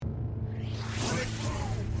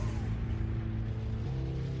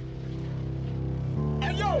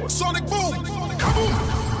Sonic boom. Kaboom.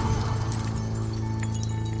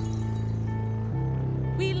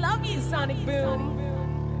 We love you, Sonic Boom.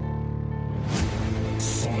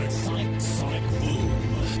 Sonic boom. Sonic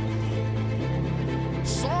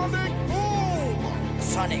boom.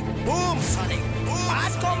 Sonic boom. Sonic boom.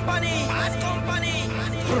 Bad company. Bad company.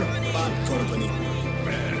 Bad company.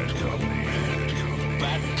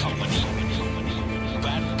 Bad company.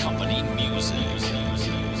 Bad company music.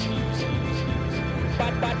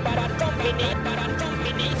 Bad company.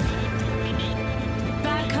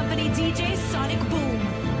 Bad company DJ Sonic Boom.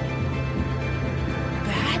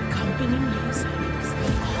 Bad company music.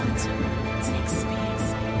 Ultimate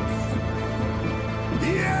experiences.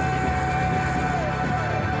 Yeah.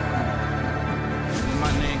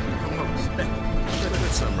 My name,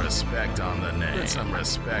 put some respect on the name. Put some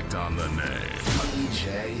respect on the name.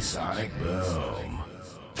 DJ Sonic Boom.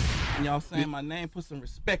 Y'all saying my name, put some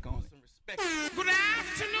respect on it. Good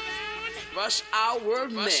afternoon. Rush Hour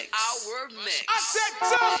Mix. I said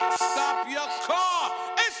stop your car.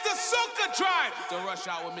 It's the Soca Drive. The Rush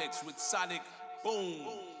Hour Mix with Sonic Boom.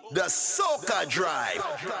 The Soca Drive.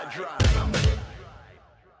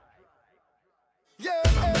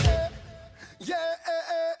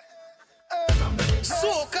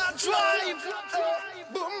 Soca Drive.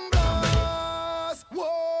 Boom blast.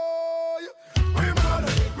 Whoa. We mad,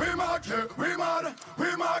 yeah.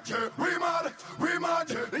 We mad, yeah.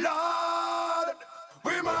 Lord.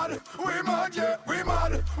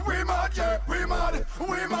 We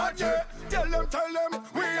mad, yeah. Tell them,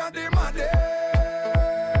 we are the maddest.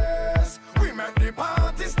 We make the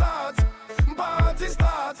party start. We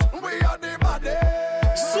are the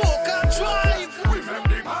baddest. Soca Drive. We make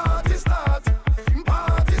the party start.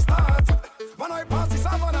 When I pass the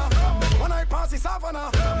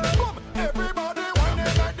savannah, boom, everybody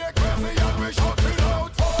whining like they crazy and we shout it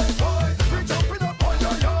out. We jumping up, oi.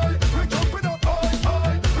 We jumping up, oi. We jumping up, oi.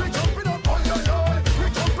 We jumping up, oi.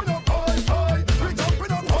 We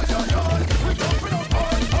jumping up, oi. We jumping up, oi.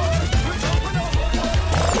 We jumping up, oi.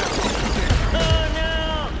 Oh no!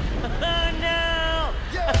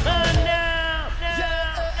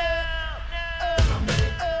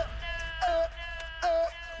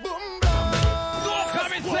 Boom blast.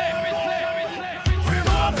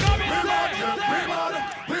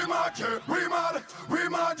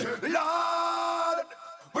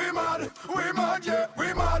 We mad, Lord.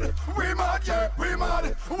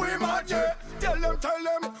 We mad, yeah. Tell them,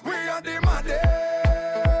 we are the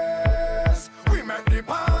maddest. We make the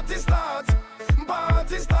party start.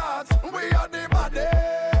 We are the baddest.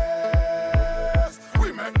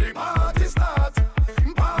 We make the party start.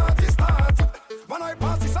 When I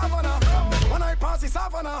pass the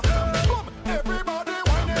savannah, boom, everybody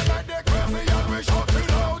whining like they crazy and we shout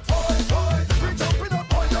it out. We jumping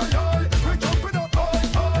up, oi. We jumping up, oi. We jumping up, oi.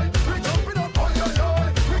 We jumping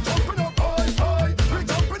up, oi. We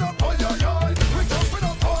jumping up, oi. We jumping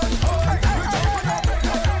up, oi.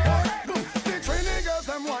 The training girls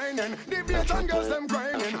them whining, the Vietnam girls them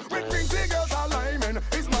grinding, with pretty girls are liming.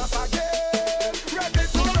 It's mass again, ready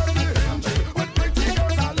to run the engine. With pretty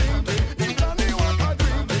girls are linking, the brandy water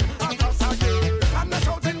drinking. And us again, and the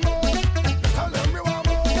shouting more. Tell them we want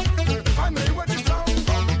more. Find me where the sound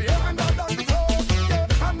from, the heaven that dance the floor.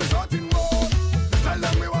 Yeah, and the shouting more. Tell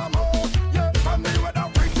them we want more. Yeah, find me where the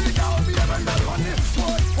pretty girl, the heaven that on it.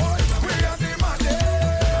 Boy, we are the maddest.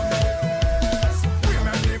 We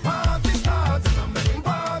make the party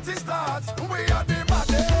start. We are the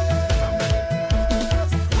baddest.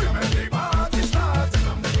 We make the party start.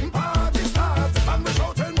 And we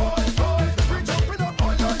shouting boy. We jumping up,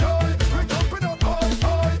 oi. We jumping up, oi. We jumping up, oi.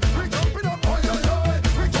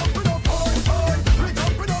 We jumping up, oi. We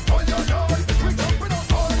jumping up, oi. We jumping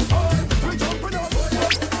up, oi. We jumping up, oi.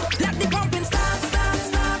 Let the pumping start.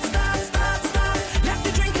 Let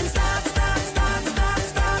the drinking start.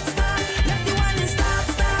 Let the whining start.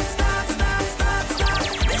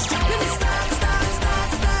 This jumping is start.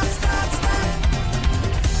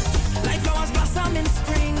 Like flowers blossom in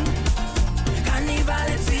spring, carnival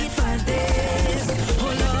and sweet for days.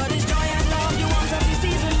 Oh Lord, it's joy and love the warmth of the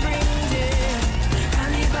season brings. Yeah,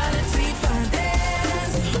 carnival and sweet for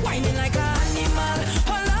days. Whining like an animal.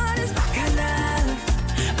 Oh Lord, it's bacchanal.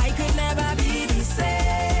 I could never be the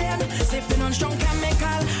same. Sipping on strong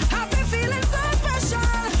chemical. I've been feeling so special.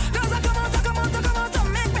 'Cause I come out to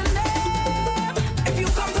make me live. If you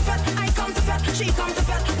come to fed, I come to fed. She come to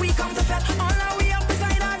fed, we come to fed. All our way up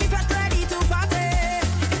beside our fed, ready to party.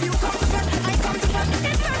 If you come to fed, I come to fed.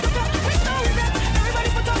 It's time to fed, we know regret. Everybody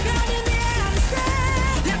put up your hand in the air and say,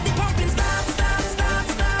 let the pumping start.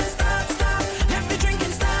 Let the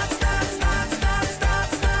drinking start.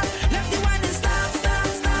 Let the whining start.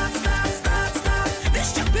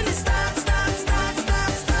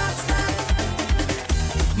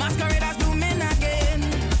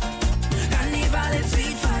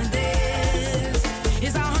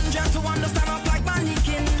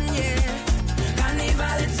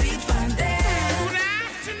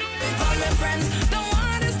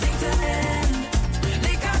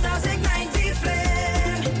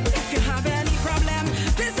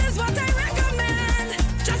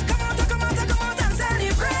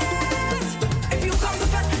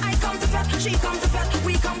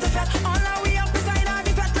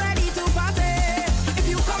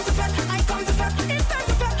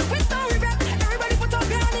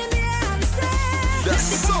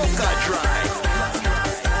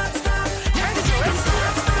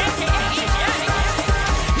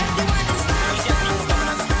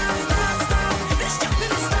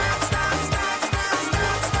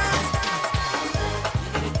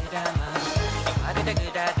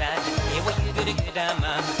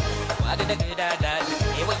 mama? What did the good dad?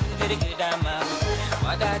 Hey, what you did the good mama?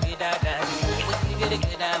 What did the good dad? Hey, what you did the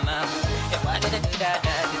good mama? Hey, what did the good dad?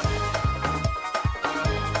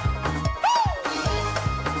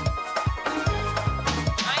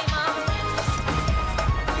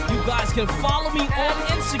 You guys can follow me on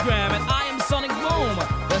Instagram at I am Sonic Boom.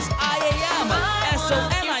 That's IAMSONICBOOM.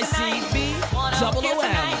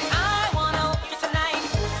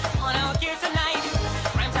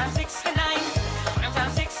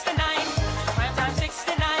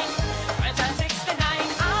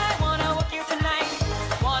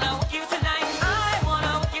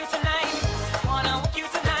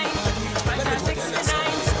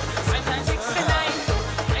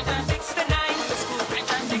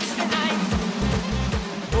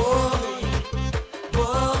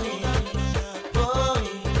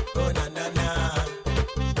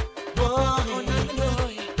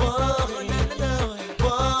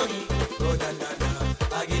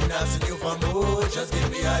 Just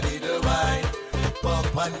give me a little wine.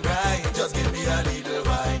 Pump and grind, just give me a little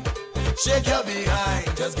wine. Shake your behind,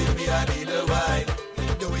 just give me a little wine.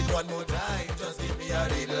 Do it one more time, just give me a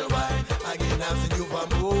little wine. Again, I'm seeing you for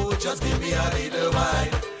mood, just give me a little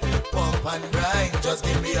wine. Pump and grind, just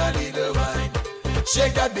give me a little wine.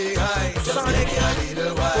 Shake that behind, just give me a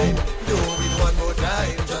little wine. Do it one more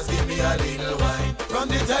time, just give me a little wine. From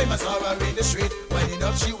the time I saw her in the street, winding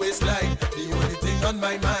up she waistline. The only thing on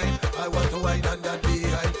my mind, I want to wine on that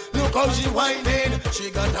behind. Look how she whining,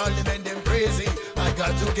 she got all the men them crazy. I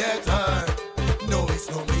got to get her, no it's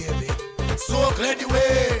no maybe. So clear the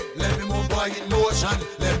way, let me move boy in motion.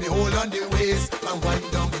 Let me hold on the waist and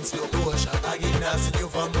wind down in slow motion. Again asking you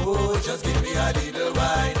for more, just give me a little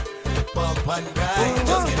wine. Pump and grind,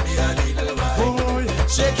 just give me a little wine.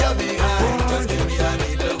 Shake your behind, just give me a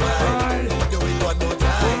little wine. Do it one more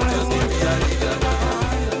time, just give me a little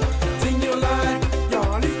wine. Sing your line,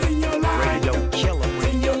 y'all sing your line. Radio killer.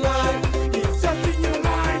 Sing your line, it's just in your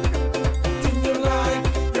line. Sing your line,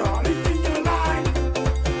 y'all sing your line.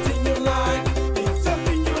 Sing your line, it's just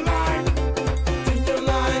in your line. Sing your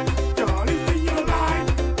line, y'all sing your line.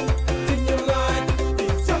 Sing your line,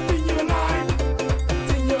 it's just in your line.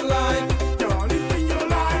 Sing your line, y'all sing your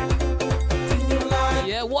line. Sing your line.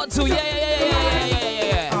 Yeah, 1, 2,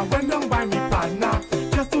 yeah. I went down by me partner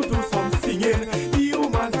just to do some singing. The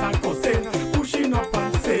woman start cussing, pushing up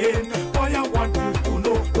and saying, boy, I want you to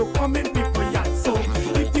know, the common people yet so.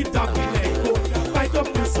 If the dog will let go, fight up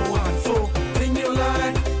you so and so. Sing your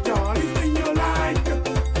line, y'all sing your line.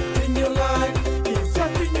 Sing your line, it's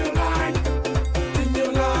just in your line. Sing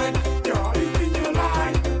your line, y'all sing your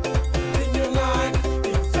line. Sing your line,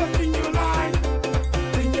 it's just in your line.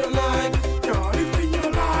 Sing your line, y'all sing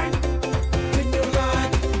your line. Sing your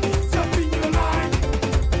line, it's just in your line.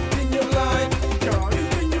 Sing your line, y'all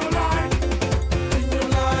sing your line. Sing your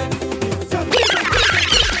line, it's just in your line.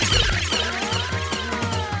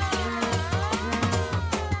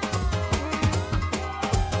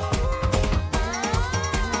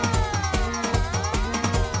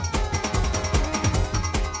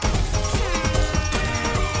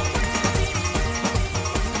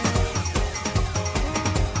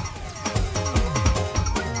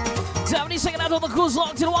 Second out on the cruise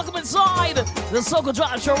locked in. Welcome inside the Soca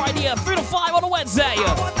Drive show right here, 3 to 5 on a Wednesday.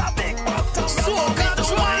 Soca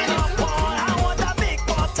Drive. I want a big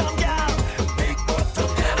bottom girl. Big bottom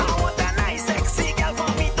girl. I want a nice sexy girl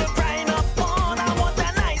for me to grind up on. I want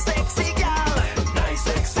a nice sexy girl. Nice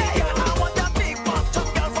sexy girl. I want a big bottom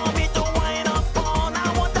girl for me to wind up on.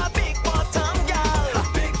 I want a big bottom girl.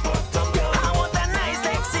 Big bottom girl. I want a nice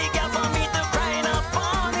sexy girl for me to grind up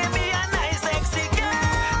on. Give me a nice sexy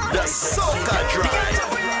girl. The Soca Drive.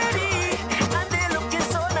 And they looking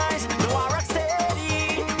so nice. No, I rock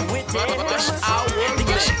steady with them.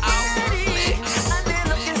 And they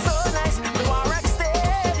looking so nice. No, I rock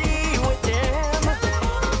steady with them.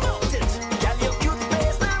 Girl, your cute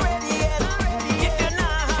face not ready yet. If you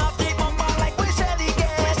not have the bumper like we Shelly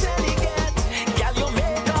get. Girl, your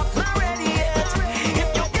makeup not ready yet. If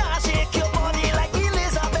you can't shake your body like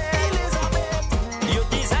Elizabeth. Your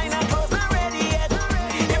designer clothes not ready yet.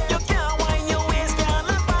 If you can't wind your waist, girl,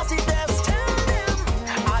 not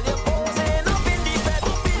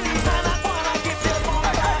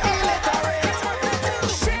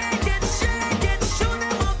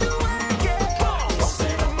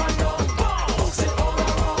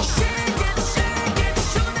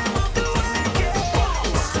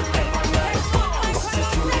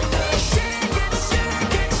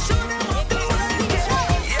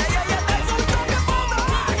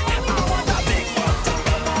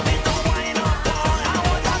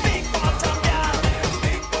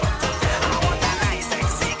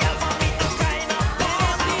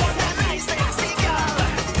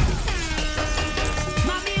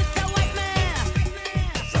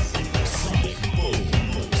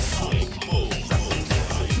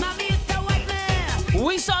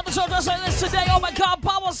us like this today. Oh my God,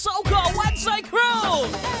 Power Soca Wednesday crew.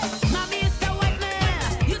 Mommy used to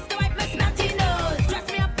wipe me snotty nose. Dress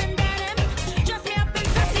me up in denim, dress me up in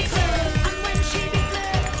sassy clothes. And when she beat me,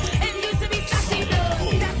 it used to be sassy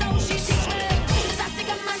blows. That's how she teach me. Sassy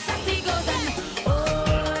come and sassy goes. And oh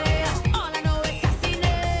yeah, all I know is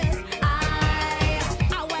sassiness. I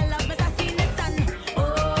well love my sassiness. And oh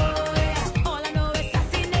yeah, all I know is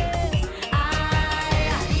sassiness. I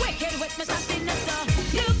wicked with my sassiness.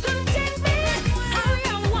 You could take me how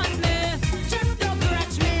you want me. Just don't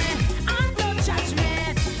grudge me and don't judge me.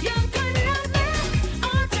 You could love me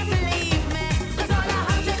or just leave me. 'Cause all I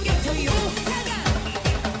have to give to you.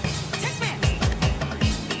 Take me.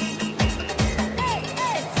 Hey,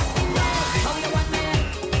 hey. How you want me?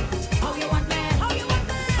 How you want me? How you want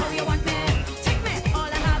me? How you want me? Take me.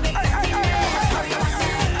 All I have is sassiness. How you want me?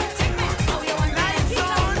 Take me. How you want me?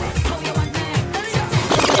 How you want me?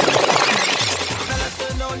 Fellas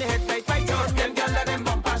turn on the heads like right on, them gyal and them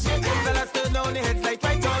bumper shaking. Fellas turn on the heads like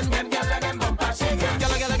right on, them gyal and them bumper shaking.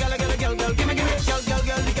 Gyal, gyal, gyal, gyal, gyal, gyal, gimme, gimme, gyal, gyal,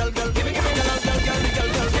 gyal, gyal, gyal, gimme, gimme, gyal, gyal, gyal, gyal,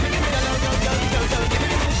 gyal, gimme, gimme, gyal, gyal, gyal, gyal, gyal, gimme,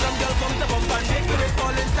 gimme. Some gyal come to bump and shake with it,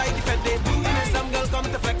 fall inside the fed they doing it. Some gyal come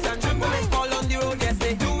to flex and trim with it, fall on the road, yes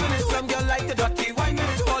they doing it. Some gyal like the dirty wine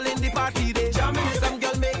with it, fall in the party they jamming it. Some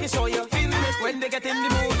gyal making sure you're feeling it when they get in the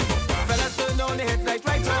mood. Fellas turn on the heads like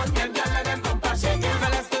right on, them gyal and them bumper shaking.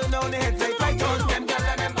 Fellas turn on the heads like right on, them gyal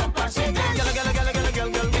and them bumper shaking. Gyal, gyal, gyal, gyal, gyal,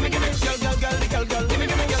 gyal, gimme, gimme, gyal, gyal, gyal, gyal, gyal, gimme,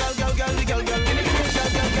 gimme, gyal, gyal, gyal, gyal, gyal, gimme, gimme, gyal,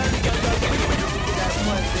 gyal, gyal, gyal, gyal, gimme, gimme. That's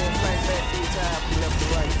one thing, like that, each time, left to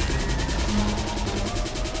right.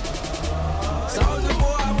 Soulja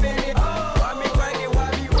Boy, I feel it. Why me crank it? Why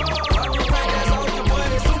me roll? Why me crank that Soulja Boy?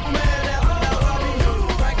 The Superman. Now why me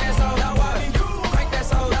crank that soul? Now why me crank that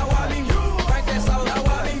soul? Now why me crank that soul? Now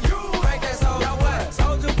why me crank that soul? Now what?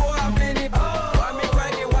 Soulja Boy, I feel it. Why me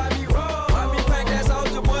crank it? Why me roll? Why me crank that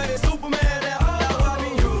Soulja Boy? The Superman. Now why me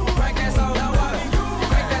crank that soul? Now why me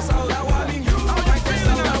crank that soul? Now why me crank that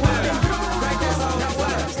soul? Now why me crank that soul? Now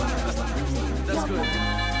what? That's good.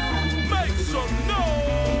 Make some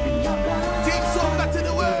noise. Take Soca to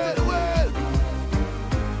the world, to the world.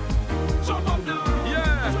 Jump up now.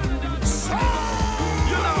 Yeah.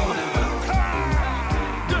 You know.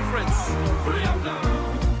 Difference. Free up now.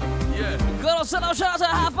 Yeah. Gonna send out shout out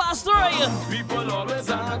to 3:30. People always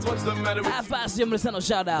ask what's the matter with 3:30, I'm gonna send out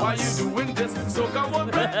shout why outs. you doing this? Soca will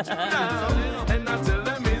break you down. And I tell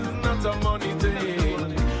them it's not a money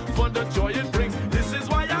thing. For the joy it brings, this is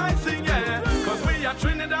why I sing, yeah. Cause we are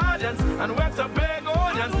Trinidadians and we're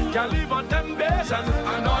Tobagonians. Can live on them Bayesians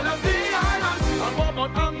and all of the islands. And what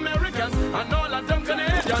about Americans and all of them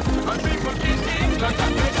Canadians. And people in England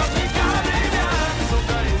that make up the Caribbean.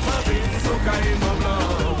 Soca in my veins, soca in my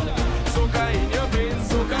blood. Soca in your veins,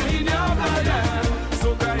 soca in your blood, yeah.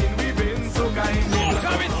 Soca in we veins, soca in your blood.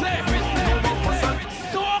 Soca we say,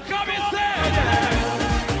 soca we say, yeah.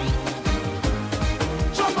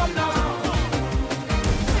 Jump up now,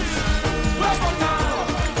 jump up now,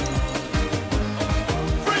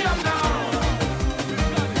 free up now.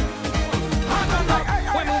 Hand up now.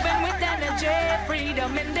 We're moving with energy,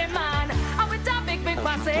 freedom in demand. And with a big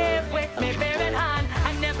massive with me bare in hand.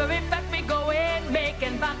 And never effect me going,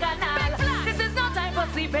 making bacchanal. This is no time for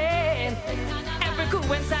sleeping. Every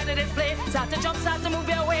crew inside of this place, start to jump, start to move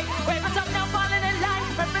your way. Wave it up now, falling in line.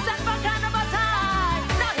 Represent for carnival time.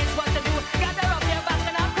 Now here's what to do, gather up your back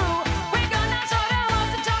and our crew. We're gonna show them how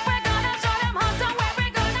to jump, we're gonna show them how to wave.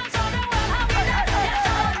 We're gonna show them well how we do it.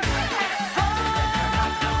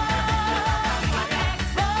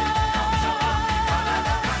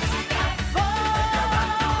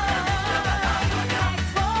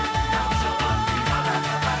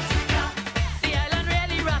 The island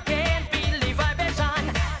really rocking, feel the vibration.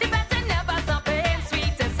 The better never stopping,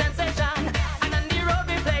 sweetest sensation.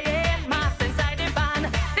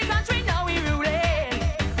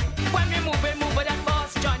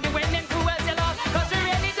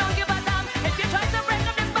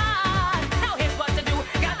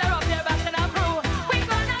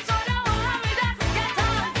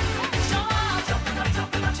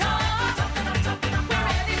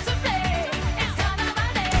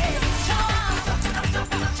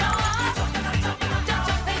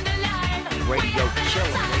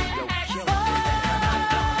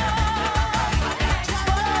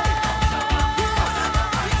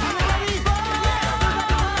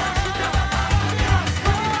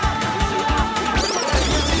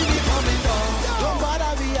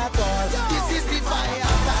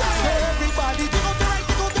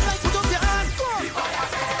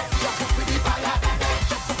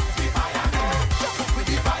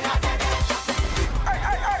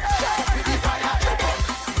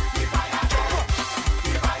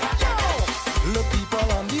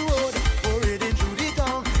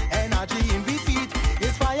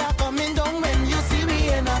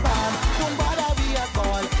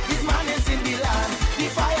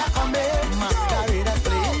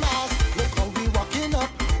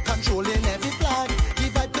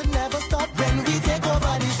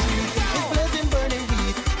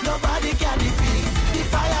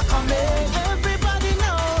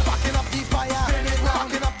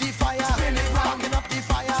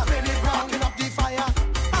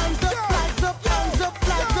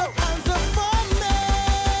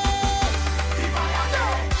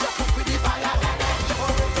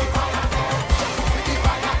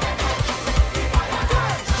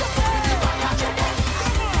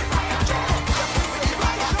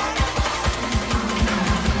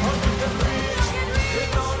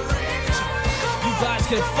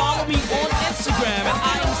 follow me on Instagram at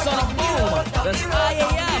I am Sonic Boom. That's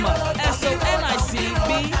IAMSONICBOOM.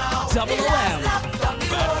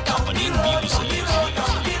 Bad Company Music.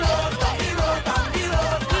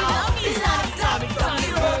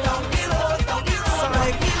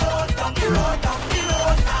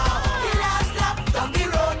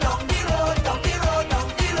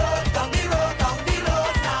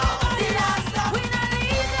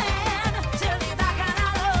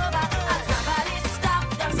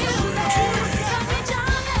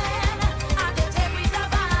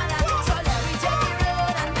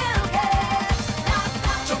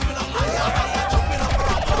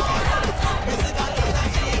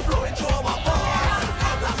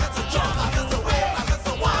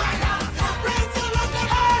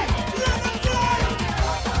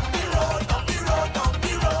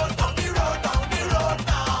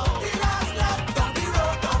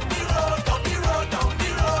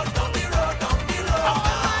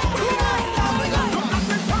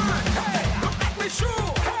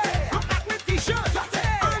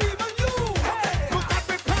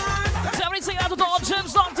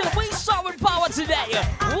 Today,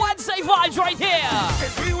 Wednesday vibes right here.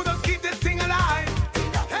 If we would have keep this thing alive,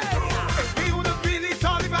 if we would have really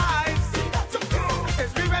saw the vibes,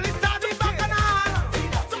 if we really started back and on,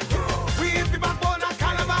 we hit the backbone of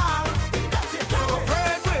Carnival.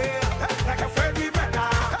 Afraid way, like afraid we better.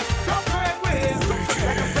 Afraid way,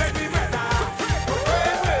 like afraid we better.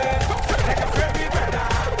 Afraid way, like afraid we better.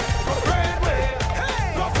 Afraid way,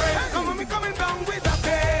 afraid. Come on, me coming down with that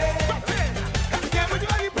thing. Yeah, but you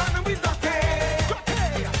are the plan with that thing.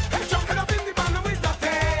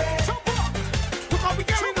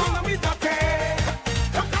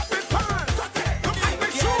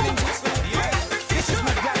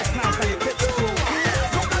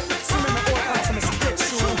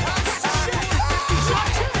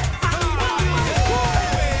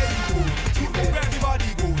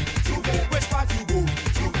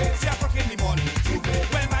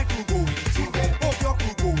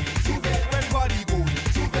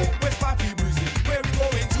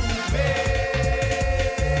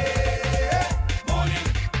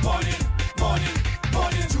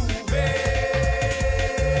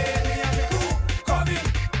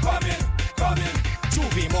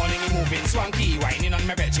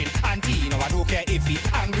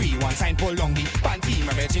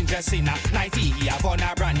 In a 90, he have on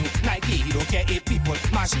a brand new Nike. He don't care if people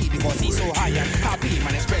mash it because he's so high and happy.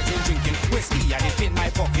 Man is spreading drinking whiskey. I dip in my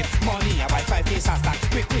pocket money. I buy 5 days I start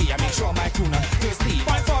quickly. I make sure my crew not thirsty.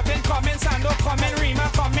 114 coming, Sando coming, Rima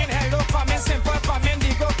coming, Hello coming, Simple coming,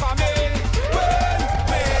 Digo coming.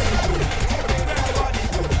 Everybody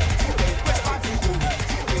go. West part you go.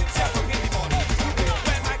 Say I'm in the morning.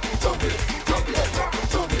 When my crew jump it, jump it, jump it,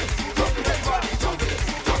 jump it, everybody jump it,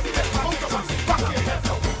 jump it, back your head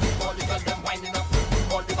up. All the girls them winding up,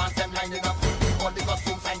 all the bands them lining up, all the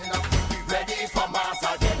costumes signing up. Be ready for mass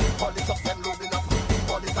again. All the stuff them loading up,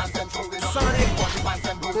 all the bands them throwing up, all the bands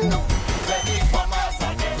them loading up. Ready for mass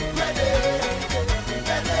again. Ready,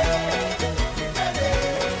 ready, ready,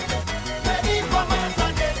 ready.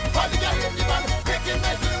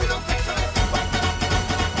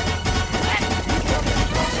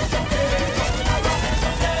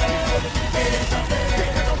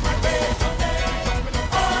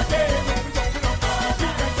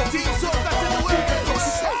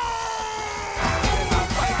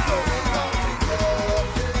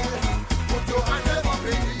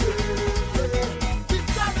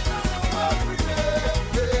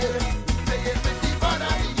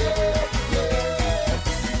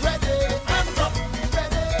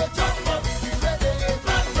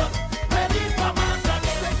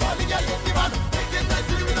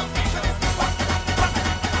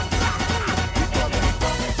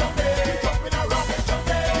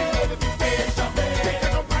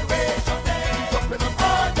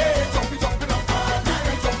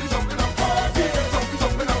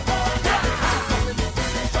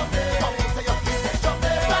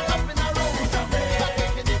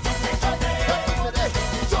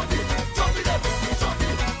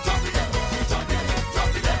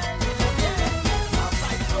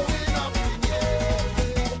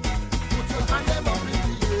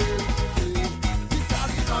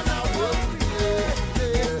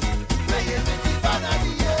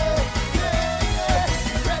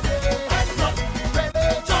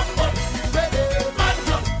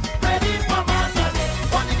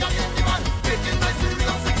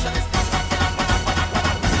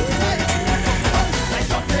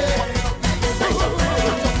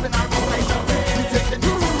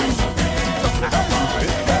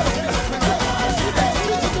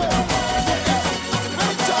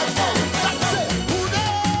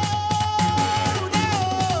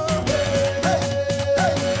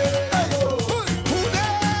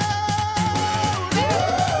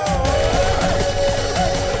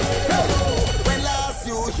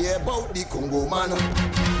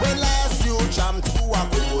 a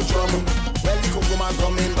Congo drum. Well, the Congo man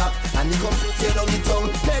coming back, and he come to tear down the tongue.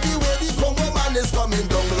 Anyway, the Congo man is coming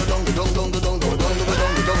down, down, down, down, down, down, down,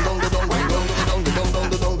 down, down, down,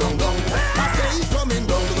 down, down, down. I say he coming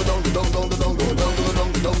down, down, down, down, down,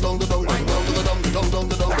 down, down,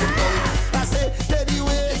 down, down. I say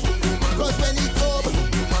anyway, 'cause when he come,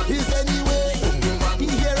 he's anyway. He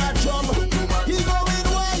hear a drum, he going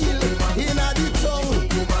wild in a the tongue,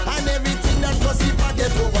 and everything that gossip a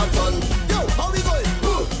get overturned. Yo, how we going?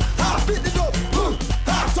 Beat the drum,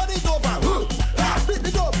 turn it over. Beat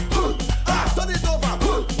the drum, turn it over.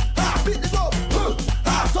 Beat the drum,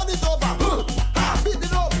 turn it over. Beat the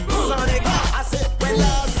drum. Sonic, I say when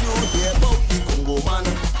last you hear about the Congo man,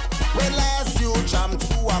 when last you jam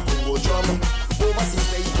to a Congo drum, overseas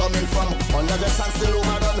where he coming from, under the sun still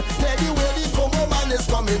overdone. Tell you where the Congo man is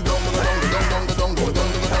coming down, down, down, down, down, down,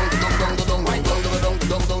 down, down,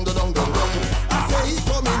 down, down, down, down, down. I say he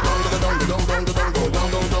coming down, down, down, down, down, down,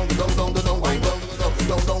 down, down,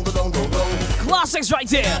 down, down, down, down. Classics right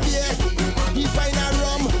there. He find a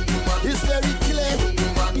rum, it's very clear.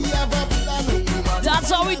 He have a plan. That's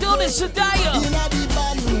how we do this today. In a the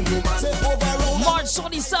band, say over March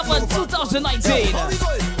 27, 2019.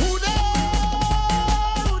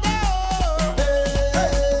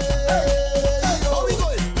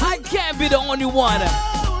 I can't be the only one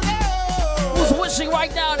who's wishing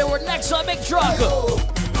right now they were next to a big truck.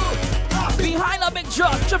 Behind a big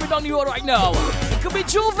truck, tripping on the road right now. It could be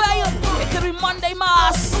Juve, it could be Monday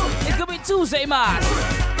Mass, it could be Tuesday Mass.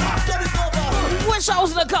 Wish I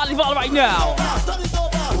was in the carnival right now.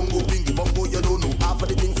 Congo bingy bongo, you don't know half of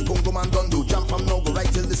the things the Congo man done do. Jump from now, go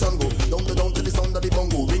right till the sun go. Down to the sound of the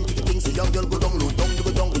bongo. Ring to the things, the young girl go down low. Down to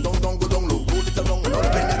go down low. Hold it along, and all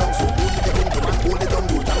bring it down. So hold it the Congo man, hold it down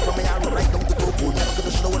low. Jump from my arrow right down to Coco. Never could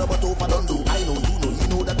have shown what over done do. I know, you know, he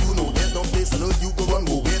know that you know. There's no place on earth you go run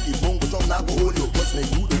go. Where the bongo drum now go hold you. What's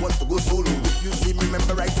make you the one to go solo? If you see me,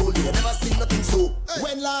 remember I told you. I never seen nothing so.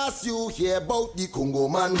 When last you hear about the Congo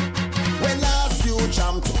man? When last you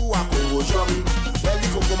jam to a Congo drum? Well, the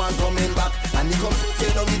Congo man coming back, and he come to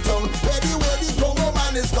tear down the tongue. Where the Congo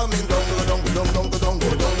man is coming down, down, down, down, down, down, down,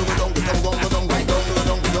 down, down, down, down, down,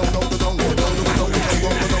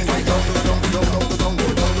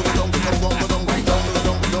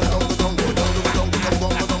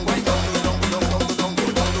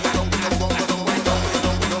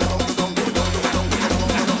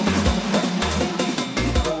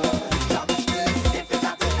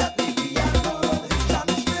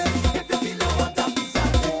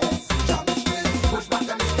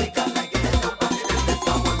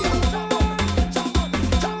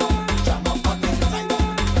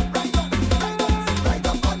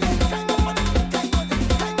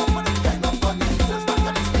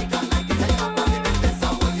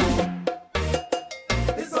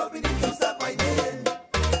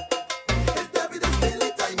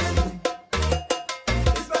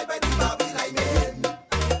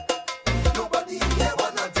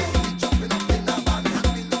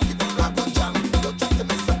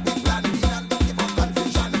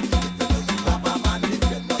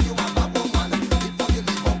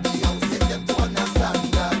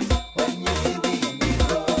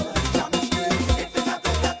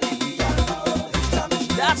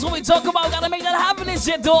 Talk about gotta make that happen this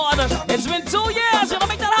year, Dawn. It's been 2 years, gotta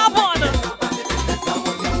make that happen.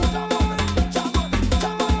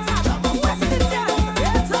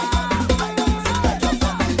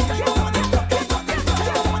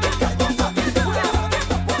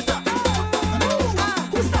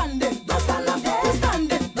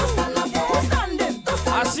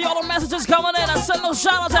 I see all the messages coming in. I send no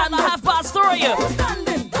shout outs at the 3:30.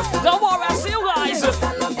 Don't worry, I see you guys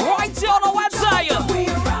right here on the website.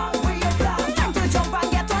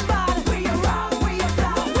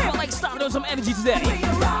 Some energy today.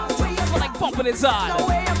 Feel like bumping inside.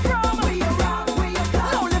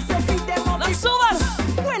 Let's do this.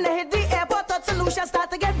 When they hit the airport, thought solutions start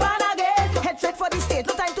to get bad again. Head straight for the state,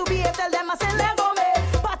 no time to behave. Tell them I say let go me.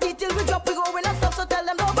 Party till we drop, we go in and stop. So tell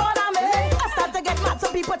them don't bother me. I start to get mad,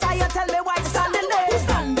 some people tired. Tell me why you standing there. Who's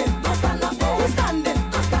standing? Don't stand up. Who's standing?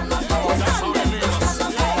 Don't stand up. Who's standing? Don't stand up. Who's standing? Don't stand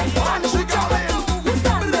up. Who's standing?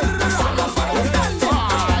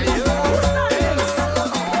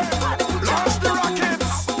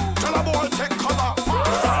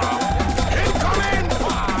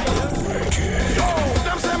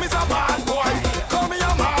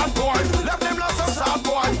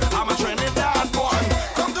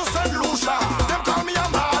 Them call me a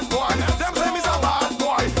mad boy. Them say me's a bad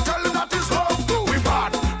boy. Tell them that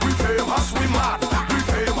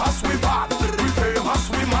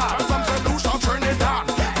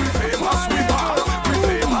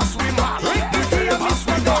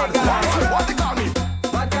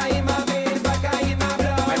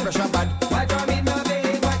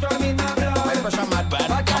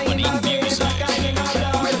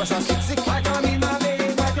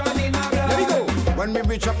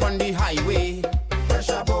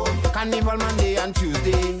carnival Monday and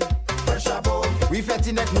Tuesday. Pressure boom. We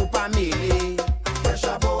fetting that new family.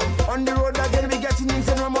 Pressure boom. On the road again, we getting in,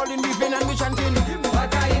 we're mauling, we fin and we chanting.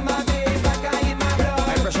 Vodka in my veins, vodka in my blood.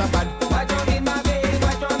 My pressure bad. Vodka in my veins,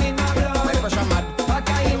 vodka in my blood. My pressure mad.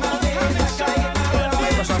 Vodka in my veins, vodka in my blood. My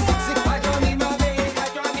pressure sick. Vodka in my veins,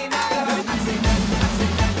 vodka in my blood.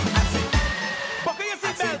 Buckle your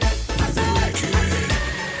seatbelt.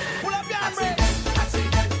 Pull up your handbrakes.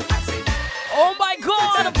 Oh my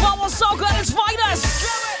God, the power soca at its finest.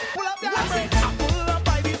 Pull up your handbrakes. I pull up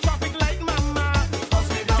by the traffic light, mama.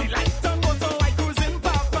 The light don't go so I cruising,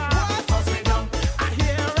 papa. I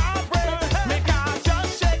hear a break, make her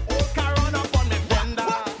just shake. Car run up on me fender.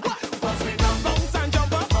 Bounce and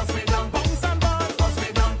jump up, bounce and ball, bounce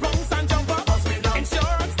and jump up,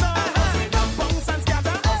 insurance star. Bounce and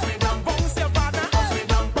scatter, bounce your partner.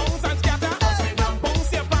 Bounce and scatter,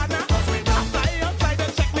 bounce your partner. I fly outside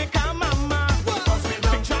and check me car, mama.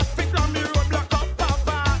 Big traffic on me road block up,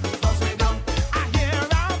 papa. I hear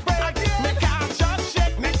a break, make her just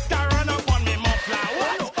shake. Next car run up on me muffler.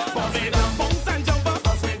 Bounce and jump up,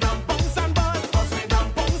 bounce and ball, bounce and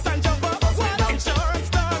jump up. Insurance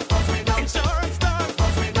star, insurance star, insurance star,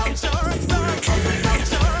 insurance star, insurance star,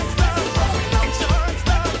 insurance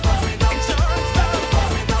star,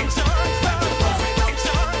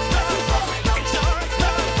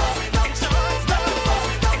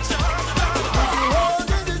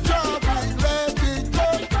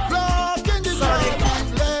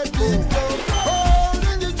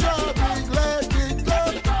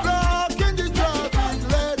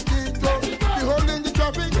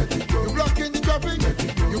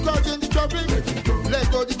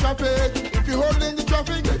 If you hold in the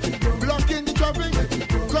traffic, blocking the traffic,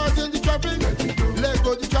 causing the traffic, let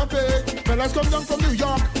go the traffic. Fellas come down from New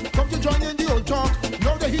York, come to join in the old talk.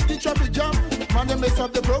 Now they hit the traffic jam, man they mess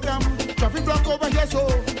up the program. Traffic block over here so,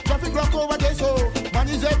 traffic block over there so. Man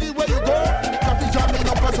is everywhere you go, traffic jamming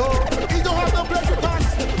up us so. He don't have no place to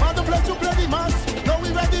pass, man no place to play the mass. Now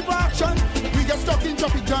we ready for action, we get stuck in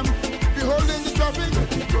traffic jam. If you hold in the traffic,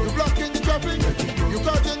 you blocking the traffic, you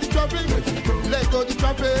causing the traffic. Let go the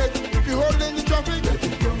traffic. If you hold in the traffic,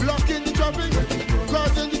 blocking the traffic,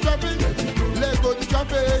 causing the traffic. Let go the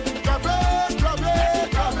traffic. Traffic,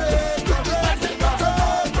 traffic, traffic, traffic,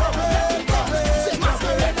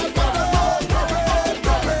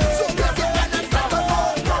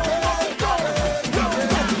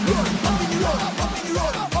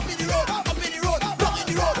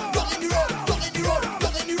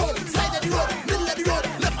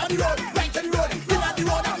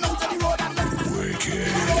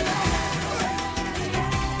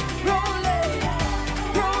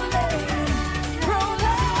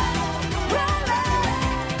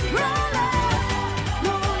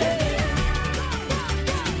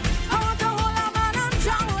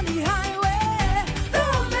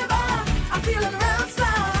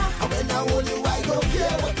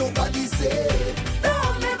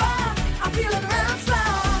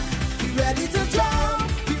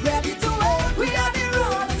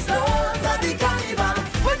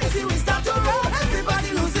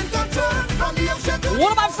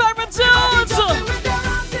 One of my favorite tunes.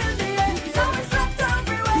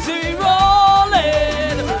 See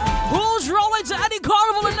rolling. Who's rolling to any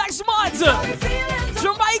carnival in next month?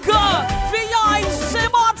 Jamaica, VI,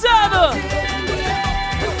 St. Martin.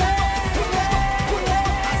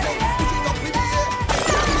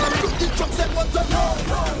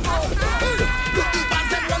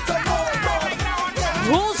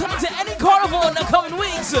 Who's heading to any carnival in the coming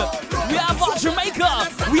weeks? We have Jamaica,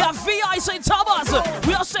 we have VI St. Thomas,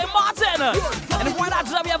 we have St. Martin, and right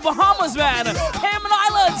after that we have Bahamas, man, Cayman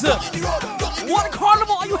Islands. What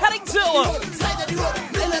carnival are you heading to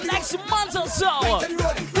in the next month or so?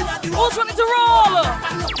 Who's ready to roll?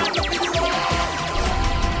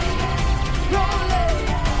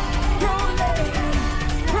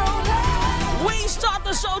 We start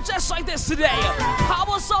the show just like this today.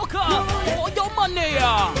 Power Soca for your money.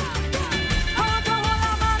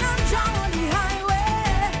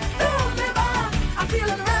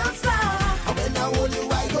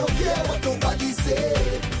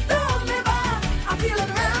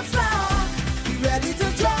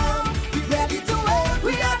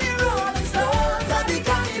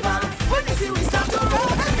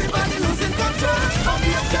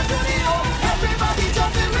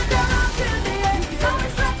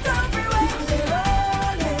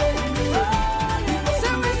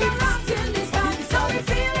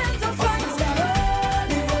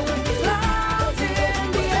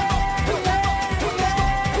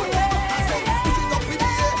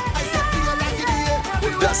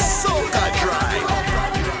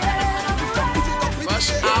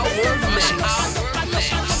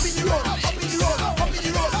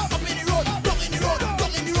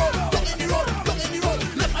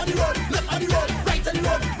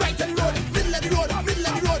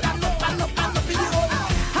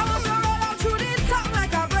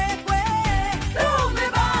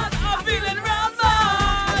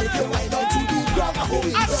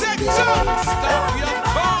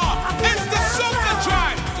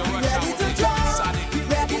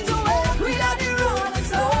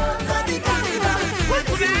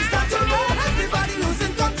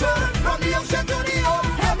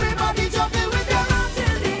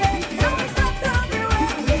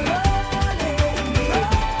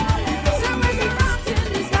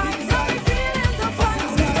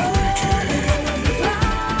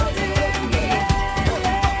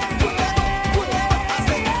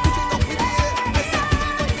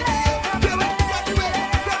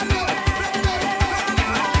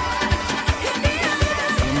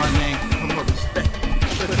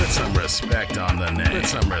 respect on the name. Put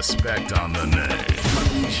some respect on the name.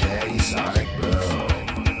 DJ Sonic Boom.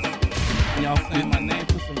 Y'all saying my name,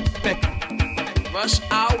 put some respect on it. Rush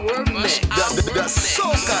Hour Mix. The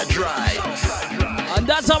Soca Drive. And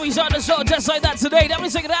that's how we start the show, just like that today. Let me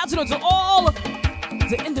say good afternoon to all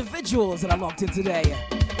the individuals that are locked in today.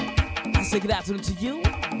 I say good afternoon to you,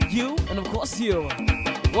 and of course you.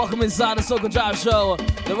 Welcome inside the Soca Drive show,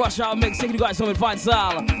 the Rush Hour Mix, taking you guys home in fine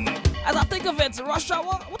style. As I think of it, Rush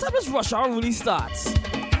Hour, what time does Rush Hour really start?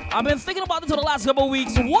 I've been thinking about it for the last couple of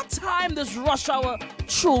weeks. What time does Rush Hour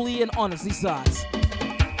truly and honestly start?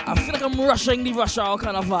 I feel like I'm rushing the Rush Hour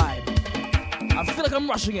kind of vibe. I feel like I'm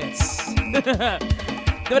rushing it.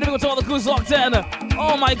 Good evening to all the crews locked in.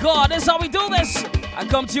 Oh my God, this is how we do this. I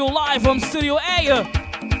come to you live from Studio A.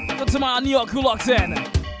 Good to my New York crew locked in.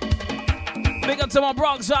 Big up to my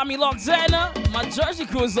Bronx Army locked in. My Jersey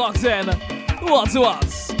crew is locked in. Who else?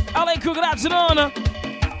 LA crew, good afternoon.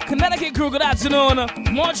 Connecticut crew, good afternoon.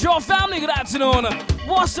 Montreal family, good afternoon.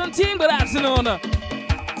 Boston team, good afternoon.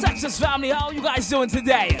 Texas family, how are you guys doing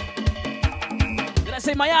today? Did I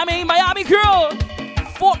say Miami? Miami crew.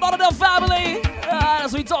 Fort Lauderdale family.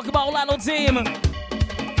 As we talk about Orlando team.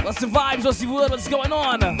 What's the vibes? What's the word? What's going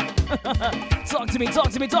on? Talk to me.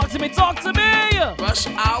 Rush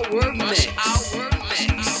Hour Mix.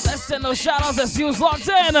 Let's send those shout outs. Let's see who's locked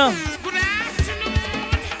in.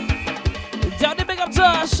 Down the big up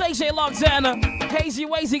to Shay locked in. Hazy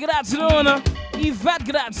Wazy, good afternoon. Yvette,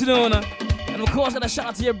 good afternoon. And of course, got a shout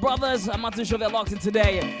out to your brothers. I'm not too sure they're locked in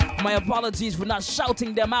today. My apologies for not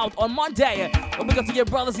shouting them out on Monday. But big up to your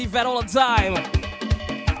brothers, Yvette, all the time.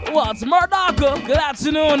 What's Murdoch? Good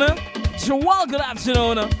afternoon. Joel, good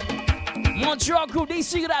afternoon. Montreal crew,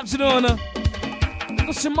 DC, good afternoon.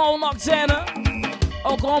 Simone locked in.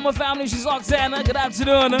 Oklahoma family, she's locked in. Good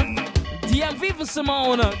afternoon. DMV for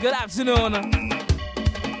Simone, good afternoon.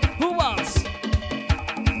 Who else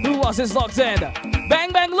is locked in?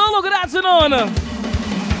 Bang Bang Lulu, good afternoon.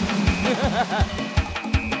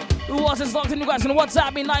 Who else is locked in? You guys can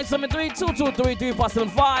WhatsApp me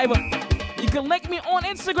 973-223-3475. You can link me on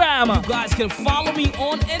Instagram. You guys can follow me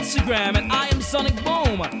on Instagram at I am Sonic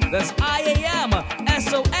Boom. That's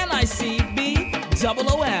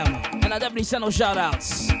IAMSONICBOOM. And I definitely send those shout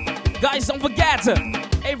outs. Guys, don't forget,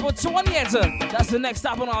 April 20th, that's the next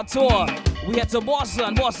stop on our tour. We head to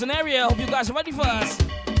Boston area. Hope you guys are ready for us.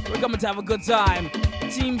 We're coming to have a good time.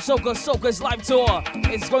 Team Soca's live tour.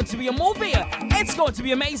 It's going to be a movie. It's going to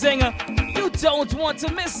be amazing. You don't want to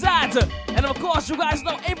miss that. And of course, you guys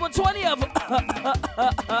know April 20th.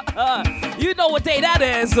 You know what day that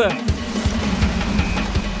is.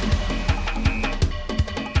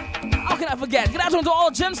 How can I forget? Good afternoon to all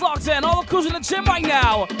the gyms locked in. All the crews in the gym right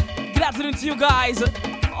now. Good afternoon to you guys.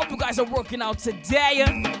 Hope you guys are working out today.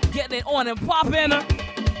 Getting it on and popping.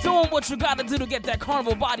 Doing what you gotta do to get that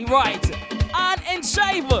carnival body right. And in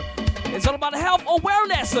shape. It's all about health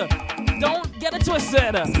awareness. Don't get it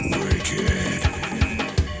twisted.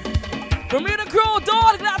 Bermuda crew,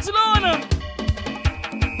 Dawn, good afternoon.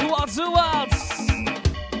 Who else?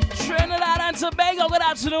 Trinidad and Tobago, good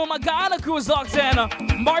afternoon. My Guyana crew is locked in.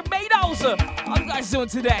 Barbados, how you guys doing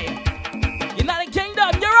today? United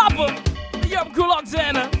Kingdom, Europe crew locked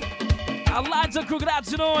in. Atlanta crew, good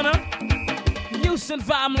afternoon. Houston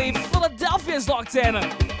family, Philadelphia is locked in.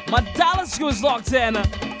 My Dallas crew is locked in.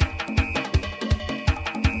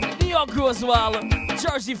 New York crew as well.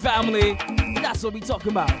 Jersey family, that's what we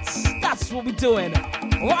talking about. That's what we doing.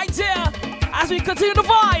 Right here, as we continue to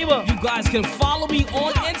vibe. You guys can follow me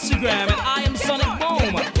on Instagram at I am Sonic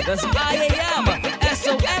Boom. That's IAMSONICBOOM.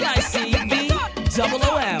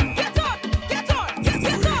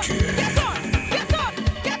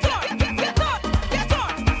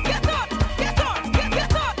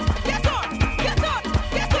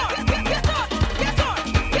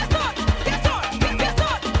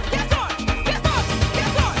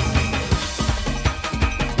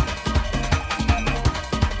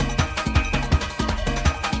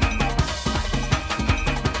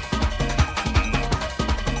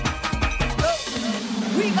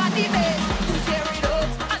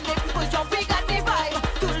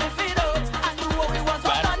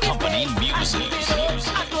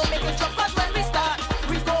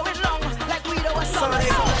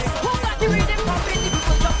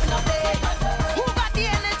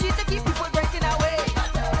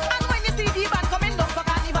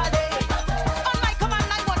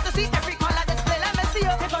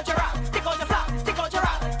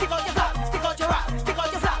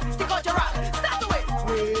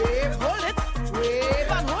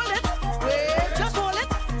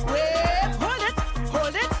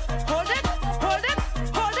 Hold it.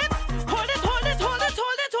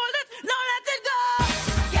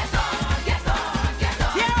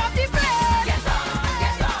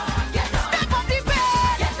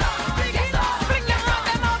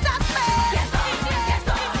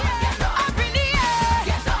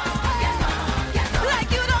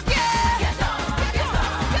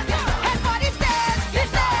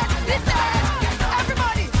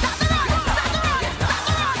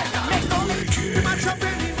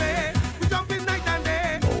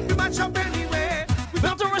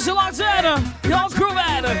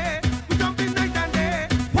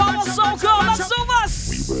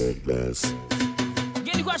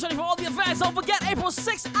 Get ready for all the events. Don't forget April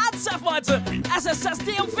 6th and 7th. SSS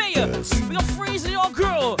DMV. We are freezing your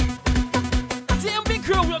crew. DMV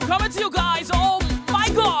crew, we're coming to you guys. Oh my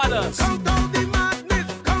God. Count down the madness.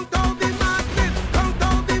 Count down the madness. Count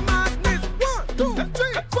down the madness. 1, 2,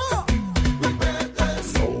 3, 4. We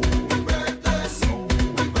breathless. We breathless.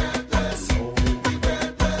 We breathless. We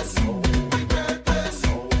breathless. We breathless.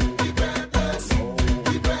 We breathless.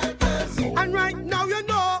 We breathless. And right now you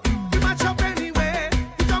know we match up anyway.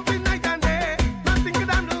 We jumping night and day. Nothing can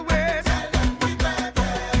handle waste. We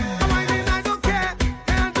breathless. I'm whining, I don't care.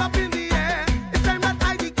 Hands up in the air. It's time that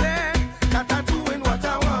I declare that I'm doing what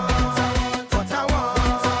I want. What I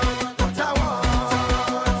want. What I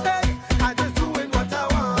want. Hey, I just doing what I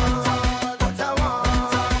want. What I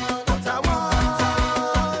want. What I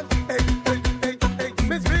want. Hey, hey, hey, hey.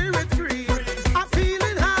 My spirit free. I'm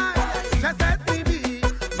feeling high. Just let me be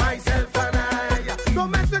myself and I. Don't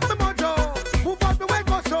mess with the mojo. Move up the way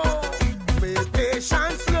go so. Make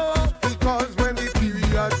patience slow. Because when the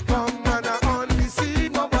period come and I on the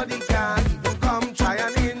scene, nobody can even come try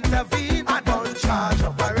and intervene. I don't charge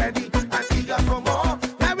up already and eager for more.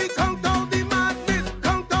 Now we count down the madness.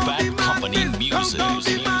 Count down the Bad Company madness. Count down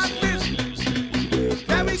the madness.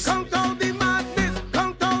 Now we count down the madness.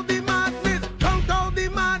 Count down the madness. Count down the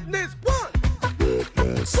madness.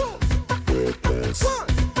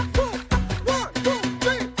 1, 2,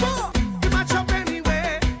 3, 4. We match up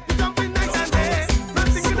anyway. We jumping night and day.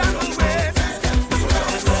 Nothing can handle waste.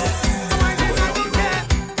 I'm whining, I don't care.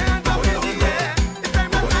 Hands up in the air. It's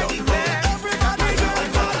time that I declare. Everybody do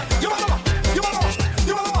it.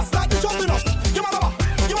 You wanna start the jumping up. You wanna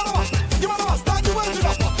start the waving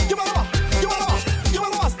up. You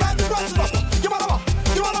wanna start the dancing up. You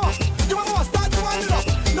wanna start the winding up.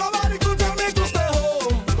 Nobody could tell me to stay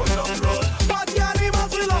home. But the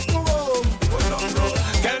animals will have to roam.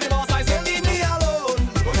 Tell the boss I say leave me alone.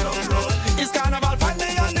 It's carnival, find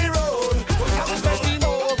me on the road. I'm sweating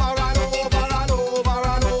over and over and over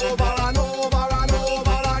and over and over and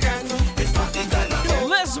over again. It's party time again.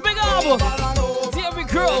 Let's big up DMV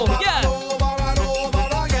crew. Yeah. Over and over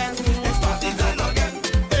again. It's party time again.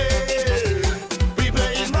 Hey, we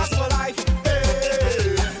playing mass for life.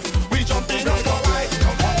 Hey, we jumping up for life.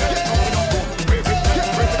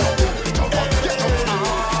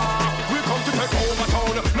 We come to take over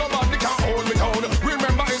town. Nobody can hold me down.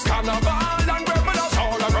 Remember it's carnival and rebels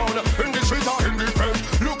all around. In the street or in the bed.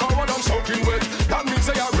 Look how I'm soaking wet. That means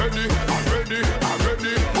they are ready. I'm ready. I'm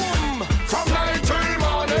ready. Boom. From night till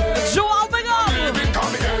morning. Joel, big up. Living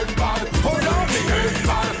come head bad. Hold on me head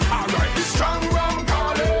bad. Alright, the strong rum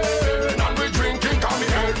calling. And we drinking come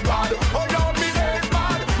head bad. Hold on me head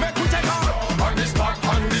bad. Make we take out. On this spot,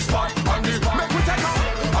 on this spot, on this spot. Make we take out.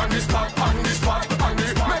 On this spot, on this spot, on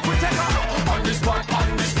this spot. Make we take out. On this spot, on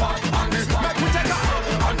this spot, on this spot. Make we take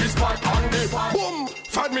out. On this spot, on this spot. Boom.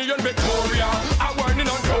 5 million Victoria. I'm whining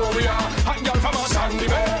on Gloria. And girl from a Sandy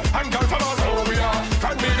Bay. And girl from a Gloria.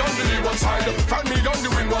 5 million the leeward side. 5 million the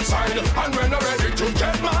windward side. And when I'm ready to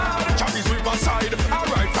get mad, Chappies river side.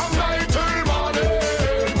 Alright, from night till morning.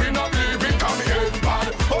 We not leaving, come head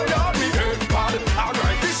bad. Hold on me head bad.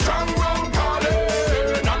 Alright, this strong rum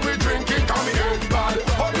calling. And we drinking, come head bad.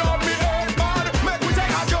 Hold on me head bad. Make we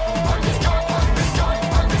take a joke. On this guy, on this guy,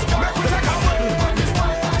 on this guy. Make we take a way. On this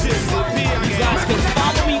guy, on this guy. You guys can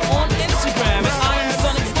follow me on Instagram at I am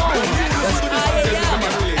Sonic Bone. That's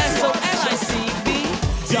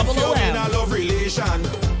If you're in IAMSONICBONE. a love relation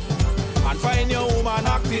and find your woman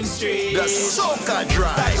acting strange, The Soca that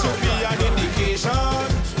Drive. should be an indication.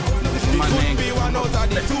 It could be one out of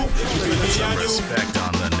the two between Put me some and you. respect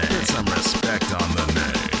on the name. Put some respect on the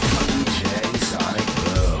name. DJ Sonic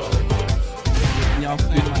Boom. Y'all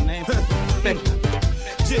saying my name?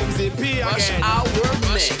 Jamesy P again. Our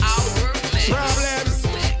mix. Problems.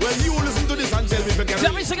 When you listen to this and tell me if you can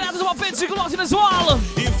Every second after my face, you can walk in as well.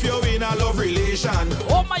 if you're in a love relation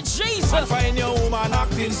Oh my Jesus. and find your woman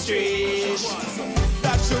acting strange,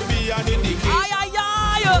 that should be an indication. Aye, aye,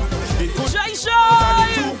 aye. It could Jason.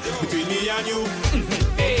 between me and you.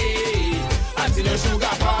 Hey, Auntie no sugar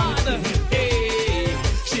pan. Hey,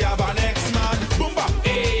 she have an ex-man. Boomba.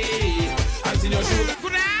 Hey, Auntie no sugar.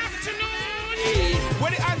 Good afternoon. Hey,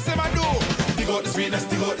 what the answer man do? Dig out the sweetness,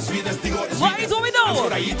 dig out the sweetness, dig out the sweetness. Right, what we do? That's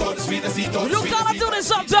what I eat out the sweetness, eat out the You sweetness. gotta do this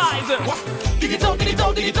sometimes. What? Dig it out, dig it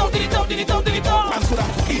out, dig it out, dig it out, dig it out, dig it out. Man, coulda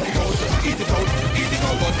eat it out, eat it out, eat it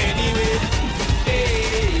out. But anyway,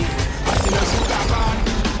 hey, Auntie no sugar pan.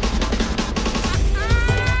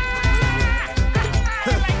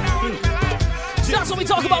 That's what we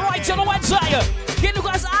talk about right here on the website. Can you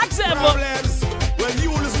guys active? Problems. When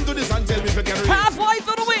you listen to this and tell me if you can relate. Halfway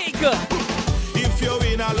through the week. If you're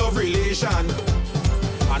in a love relation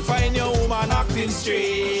and and find your woman acting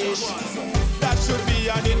strange. That should be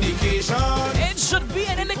an indication. It should be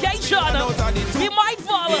an indication. Be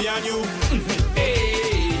mindful. Me and you.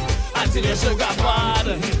 Hey, until your sugar bad.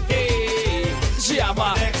 Hey, she have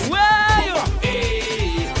a next.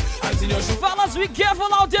 Hey, until your sugar. Fellas, be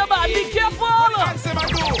careful out there, man. Be careful.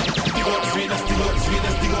 Dig out the sweetness, dig out the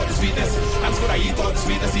sweetness, dig out the sweetness. I'm gonna eat all the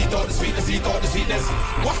sweetness, eat all the sweetness, eat all the sweetness.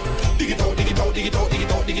 What? Dig it out, dig it out, dig it out, dig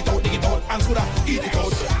it out, dig it out, dig it out. I'm gonna eat it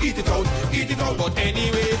out, eat it out, eat it out. But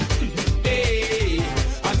anyway, hey,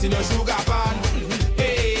 until your sugar pan.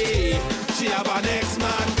 Hey, she have an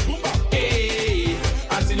ex-man. Hey,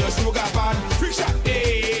 until your sugar pan. Free shot.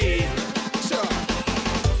 Hey, sure.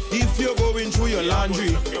 If you're going through your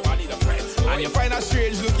laundry and you find a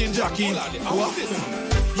strange looking Jackie, what?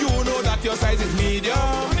 You know that your size is medium,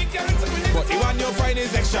 but the one you find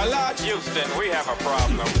is extra large. Houston, we have a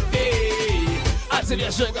problem. Hey, until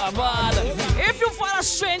your sugar bad. If you find a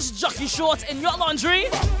strange jockey short in your laundry,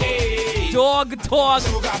 hey, dog,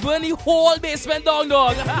 burn the whole basement down,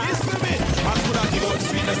 dog. Listen to me. I'm gonna dig out the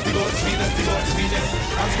sweetness, dig out the sweetness, dig out the sweetness.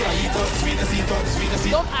 I'm gonna eat out the sweetness, eat out the sweetness.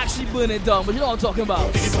 Don't actually burn it down, but you know what I'm talking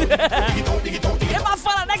about. If I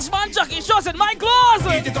find an X-Man jockey shorts in my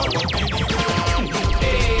closet,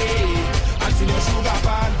 until your sugar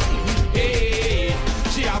pan. Hey,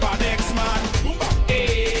 she have an ex-man.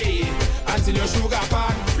 Hey, until your sugar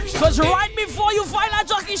pan. Cause right before you find that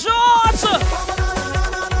jockey shorts,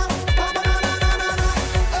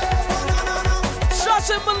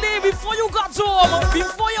 trust and believe, before you got to home,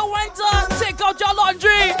 before you went to take out your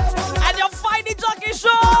laundry, and you find the jockey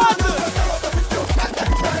shorts.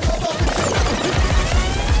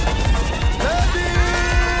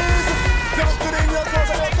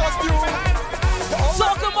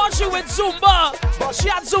 Talking about you with Zumba. She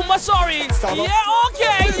had Zumba, sorry. Yeah,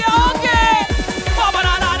 okay, yeah, okay.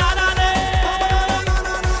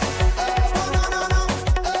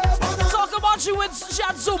 Talk about you with she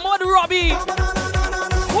had Zumba with Robbie.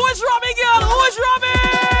 Who is Robbie, girl? Who is Robbie?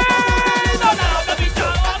 No, let me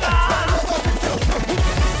tell you.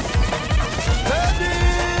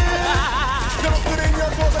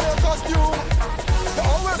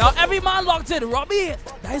 Now every man locked in. Robbie,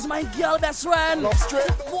 that is my girl best friend.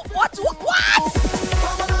 What?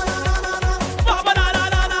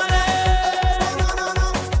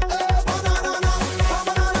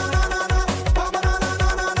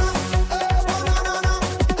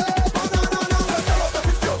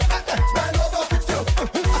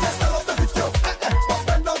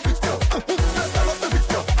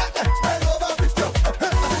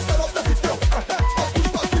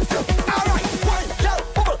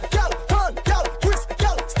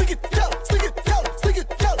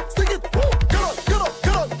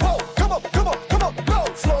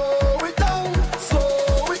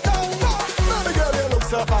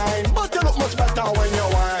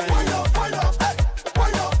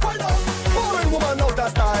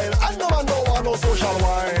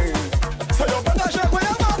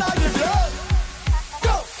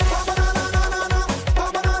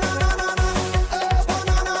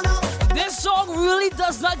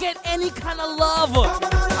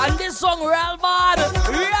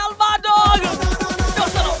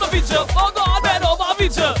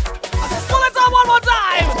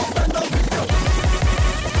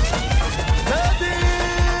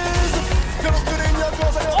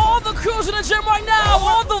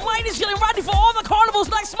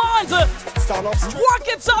 Work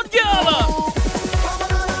it out, girl.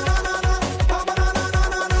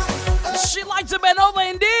 She likes to bend over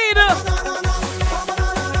indeed.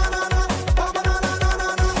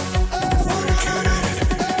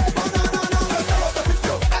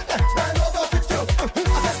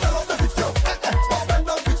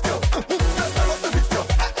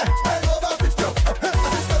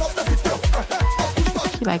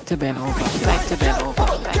 She like to bend over. She like to bend over.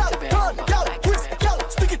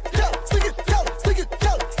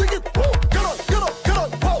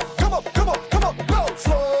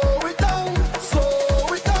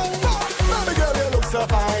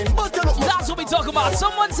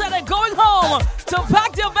 Someone said they're going home to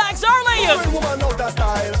pack their bags early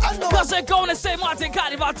because they're going to St. Martin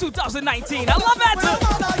Carnival 2019. I love it.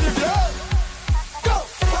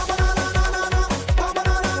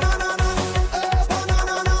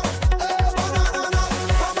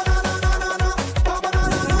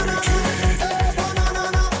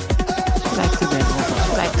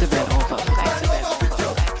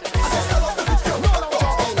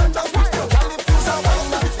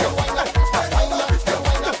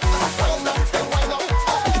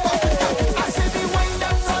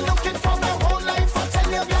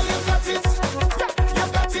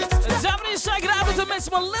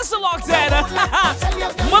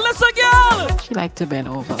 like to bend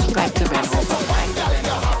over. She like to bend over.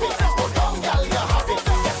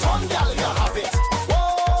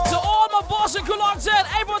 To all my boss and crew locked in,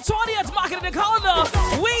 April 20th, marking in the calendar.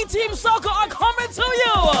 We Team Soca are coming to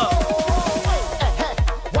you.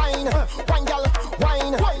 Wine, wine, gal,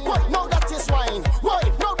 wine. No, that is wine.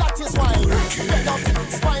 No, that is wine. Bend up,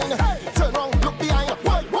 spine. Turn round, look behind.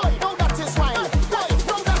 No, that is wine.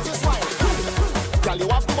 No, that is wine. Gal, you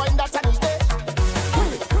have the wine that I need.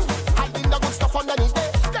 Hiding the good stuff underneath it.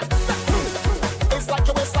 It's like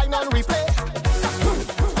your waistline on replay.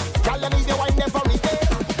 Gal, you need the wine every day.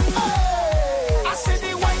 I see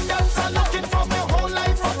the wine that I'm looking for my whole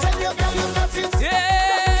life. I'll tell you, girl, you got it.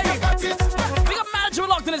 Yeah. You got it. We got manager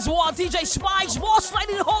locked in this one, DJ Spikes, boss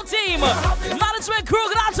lady, the whole team. Management crew,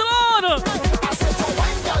 good afternoon. I said to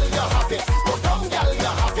wine, girl, you have it. Go down, girl,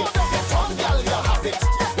 you have it. Get on, girl, you have it.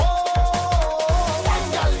 Whoa, wine,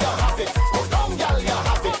 girl, you have it. Go down, girl, you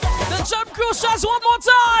have it. The jump crew shots one more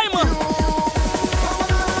time.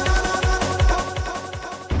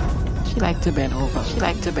 She like to bend over. She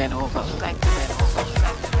like to bend over. She like to bend over.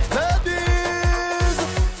 Ladies,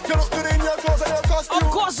 get up to in your clothes and your costume. Of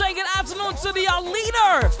course, saying good afternoon to the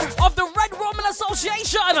leader of the Red Roman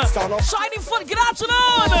Association. Shiny Foot, good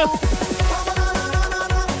afternoon.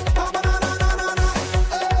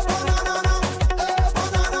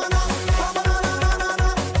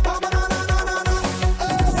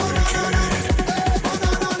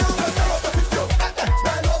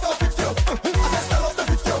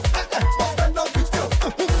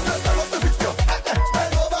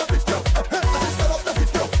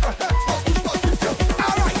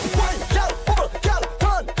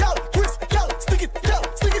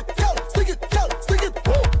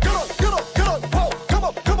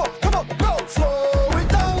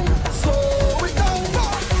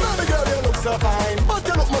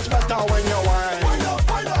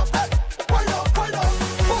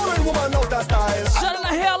 Sending a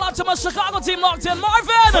hail out to my Chicago team locked in.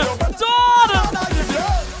 Marvin, Dawn.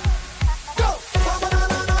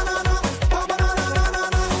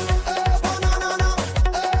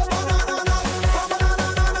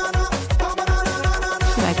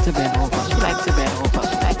 She like to bend over. She like to bend over.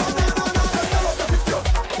 She like to bend over.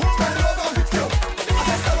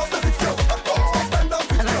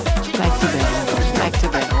 She like to bend over. She like to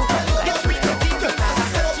bend over.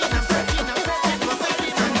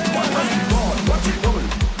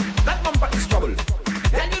 That bumper is trouble.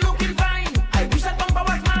 Then you looking fine. I wish that bumper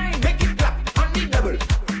was mine. Make it clap on the double.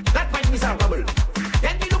 That might miss a bubble.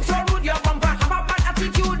 Then you look so rude. Your bumper have a bad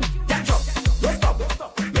attitude. Then drop, don't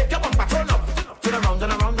stop. Make your bumper turn up. Turn around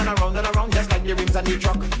and around and around and around, just like the rims on the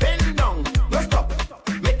truck. Bend down, don't stop.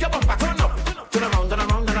 Make your bumper turn up. Turn around and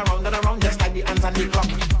around and around and around, just like the hands on the clock.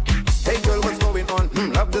 Hey girl, what's going on?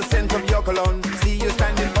 Love the scent of your cologne. See you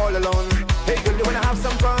standing all alone. Hey girl, you wanna have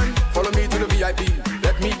some fun? Follow me to the VIP.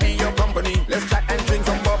 Let me be your company. Let's chat and drink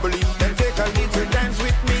some bubbly. Then take a little dance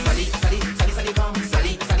with me. Sally, Sally, Sally, Sally, come.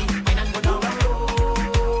 Sally, Sally, wine and go down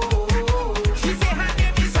low. She say her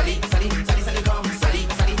name is Sally, Sally, Sally, Sally, come. Sally,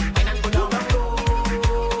 Sally, wine and go down low.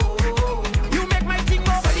 You make my thing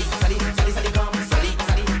go. Sally, Sally, Sally, Sally, come. Sally,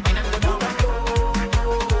 Sally, wine and go down low.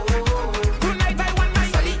 Tonight I want my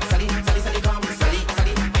Sally, Sally, Sally, Sally, come. Sally,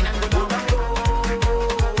 Sally, wine and go down low.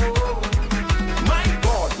 My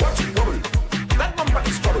God, watch it bubble. That bumper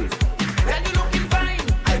is trouble. Then you looking fine.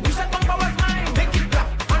 I wish that bumper was mine. Make it clap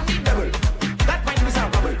on the double. That might miss a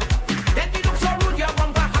bubble. Then you look so rude. Your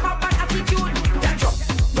bumper have a bad attitude. Then drop,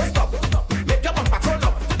 don't stop. Make your bumper turn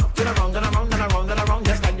up. Turn around and around and around and around,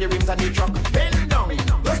 just like the rims on the truck. Bend down,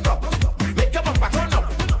 don't stop. Make your bumper turn up.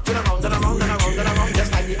 Turn around and around and around and around,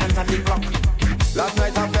 just like the hands on the clock. Last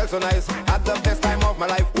night I felt so nice. Had the best time of my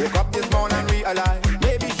life. Woke up this morning and realized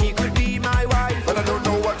maybe she could be my wife, but I don't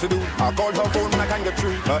know what to do. I called her phone and I can't get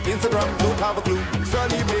through. Her Instagram don't have a clue.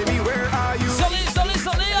 Sully, baby, where are you? Sully,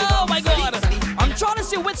 oh my God. I'm trying to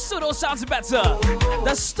see which studio sounds better.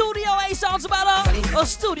 The Studio A sounds better or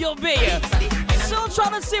Studio B? Still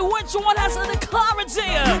trying to see which one has the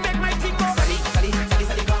clarity.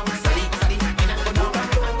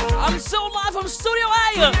 I'm so live from Studio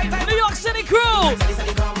A, New York City crew.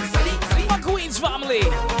 My Queens family.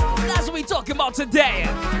 That's what we talking about today.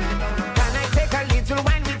 Can I take a little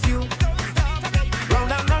wine with you?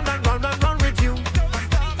 Round and round and round and round with you.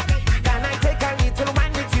 Can I take a little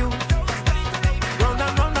wine with you? Round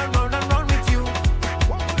and round and round and round with you.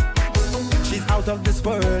 She's out of this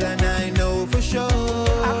world and I know for sure.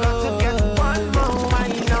 I've got to get one more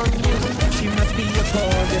wine on you. She must be a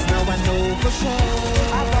goddess, now I know for sure.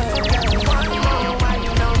 I've got to get one more wine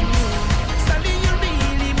on you. Sally, you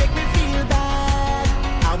really make me feel bad.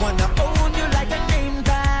 I wanna own you like a name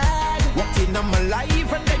tag. Walked in on my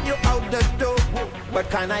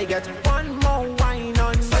Can I get one more wine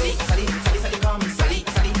on Sally, Sally, Sally, Sally, come, Sally,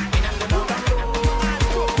 Sally, in and the mood and roll.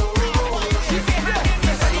 She say, Sally,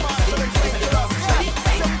 Sally, Sally, Sally, come, Sally,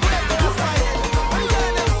 Sally, in and the mood and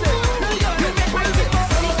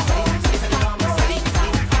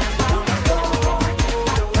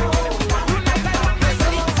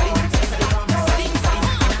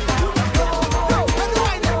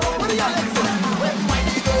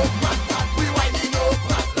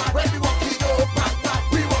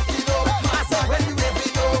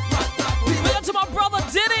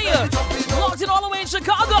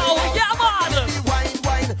Chicago, yeah man!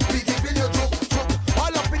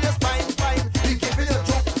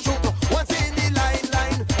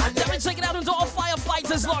 Let me check it out into all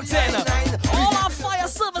firefighters locked in. All our fire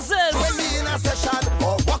services. All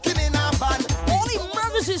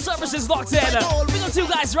emergency services locked in. We got two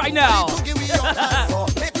guys right now.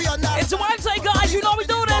 It's a Wednesday, guys. You know we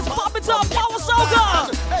do this. Pop it up, Power Soca.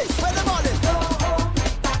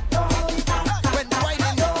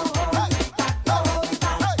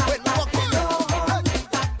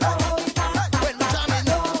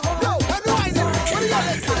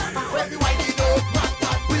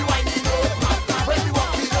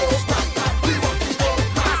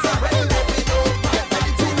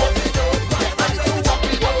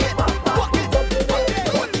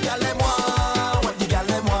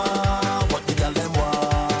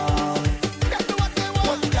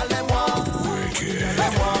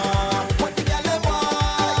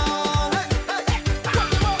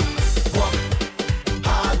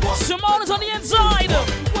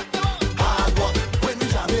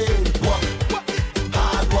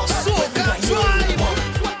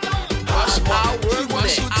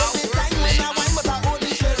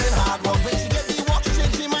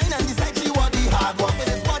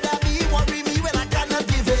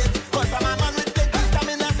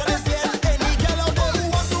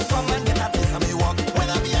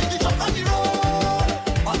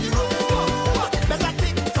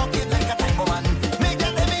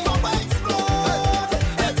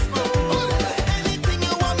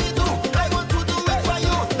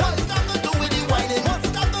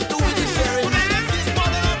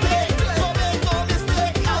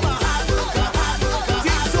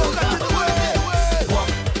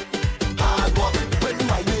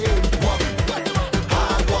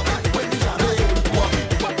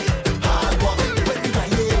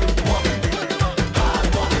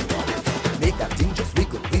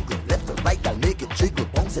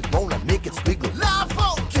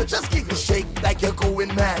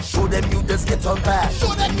 Show them you just get on bad.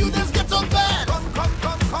 Show them you just get on bad. Come, come,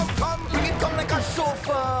 come, come, come. Bring it come like a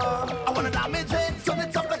chauffeur. I wanna damage it, turn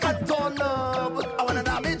it up like a doorknob. I wanna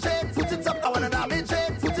damage it, put it up. I wanna damage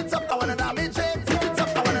it, put it up. I wanna damage it, put it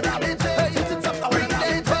up. I wanna damage it, put it up. I wanna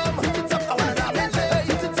damage it, put it up. I wanna damage it,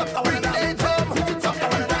 put it up. I wanna damage it, put it up. I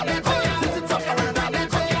wanna damage it, put it up. I wanna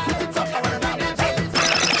damage it, put it up. I wanna damage it.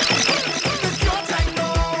 It's your time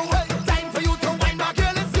now. Time for you to wind back,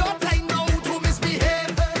 girl. It's your time now to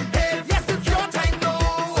misbehave. Yes, it's your time now.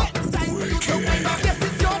 Time for you to wind back. Yes,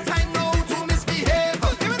 it's your time now to misbehave.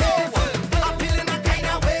 I'm feeling a kind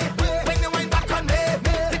of way when you wind back on me.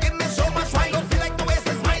 You give me so much wine, don't feel like the waist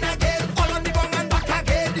is mine again. All on the ground and back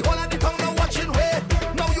again. The whole of the tongue now watching way.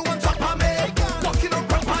 Now you want top of me, walking up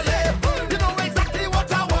properly. You know exactly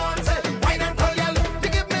what I want. Wine and come, girl. You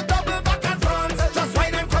give me double back and front. Just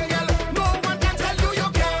wine and come, girl. No one can tell you you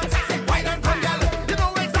can't. Wine and come, girl. You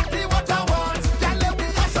know exactly what I want. Girl, let me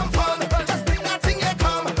have some fun. Just bring that thing you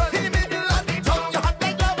come in the middle of the tongue. You hot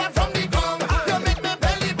like lava from the gum. You make me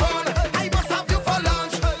belly burn. I must have you for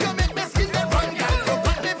lunch. You make me skin me run, girl. You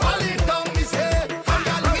got me falling down, me say. Come,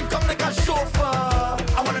 girl, bring it come like a chauffeur.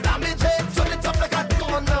 I wanna damage it, turn it up like a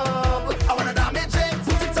doorknob. I wanna damage it,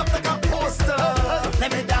 put it up like a poster. Let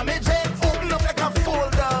me damage it, open up like a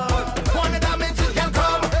folder. Wanna damage it, girl,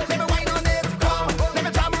 come. Let me wine on it, come. Let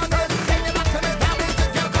me jam on it. Take me back to me, damage it,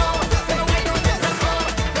 girl, come. Let me wine on it, come.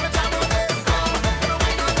 Let me jam on it, come. Let me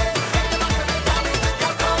wine on it. Take me back to me, damage it,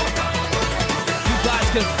 girl, come. You guys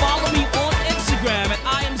can follow me on Instagram at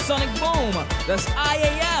I am Sonic Boom. That's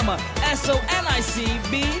IAMSONICBOOM.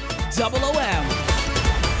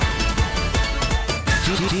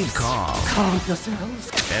 Keep calm Calm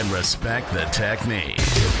yourselves. and respect the technique.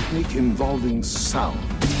 Technique involving sound.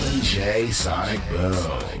 DJ Sonic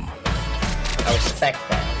Boom. I respect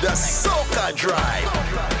that. The Soca Drive.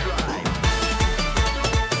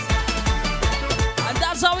 And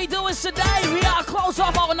that's how we do it today. We are close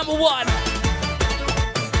off our number one.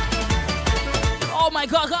 Oh my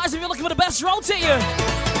God, guys, if you're looking for the best roti,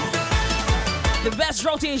 the best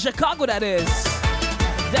roti in Chicago, that is,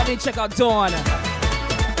 definitely check out Dawn.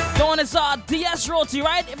 The one is DS Roti,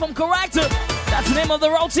 right? If I'm correct, that's the name of the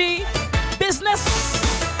roti business.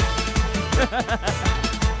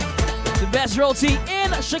 The best roti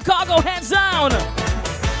in Chicago, hands down.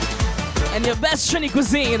 And your best Trini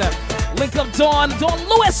cuisine. Link up Dawn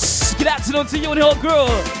Lewis. Good afternoon to you and the whole crew.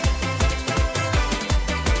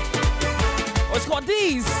 Oh, it's called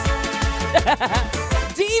D's.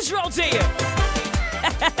 D's roti.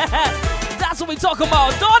 That's what we talk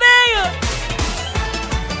about, Donnie.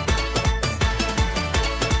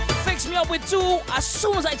 Fix me up with 2 as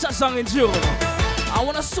soon as I touch down in June. I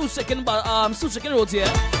want a stew chicken roti.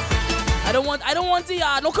 I don't want the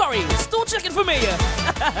no curry. Stew chicken for me.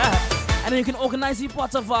 And then you can organize the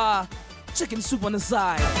pot of chicken soup on the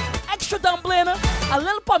side. Extra dumpling, a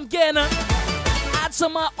little pumpkin, add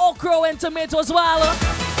some okra and tomato as well,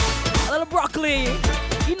 a little broccoli.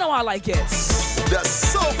 You know I like it. The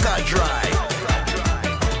Soca Drive.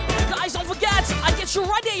 Guys, don't forget, I get you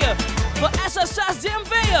ready for SSS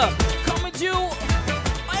DMV coming due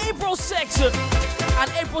April 6th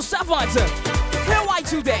and April 7th. KY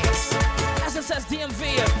 2 days. SSS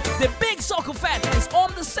DMV, the big soccer fest is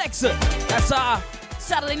on the 6th. That's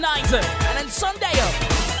Saturday night. And then Sunday,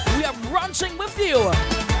 we are brunching with you.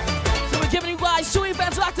 So we're giving you guys 2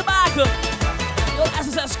 events back to back. Yo,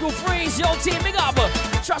 SSS School Freeze, yo team, big up.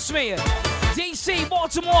 Trust me, DC,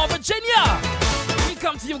 Baltimore, Virginia. We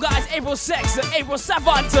come to you guys April 6th and April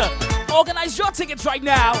 7th. Organize your tickets right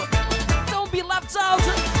now. Don't be left out.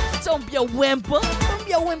 Don't be a whimper. Don't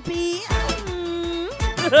be a wimpy.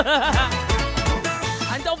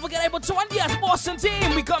 And don't forget April 20th, Boston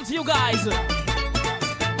team. We come to you guys.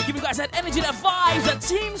 Give you guys that energy, that vibes, that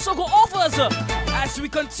Team Soca offers as we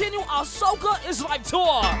continue our Soca is Life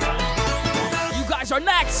tour. You guys are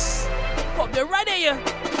next. Hope you're ready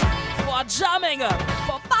for jamming,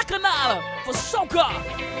 for bacchanal, for soca,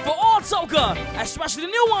 for all soca, especially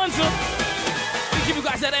the new ones. We give you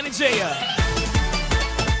guys that energy.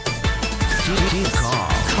 Keep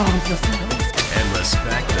calm and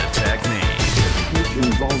respect the technique.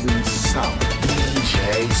 Involving sound.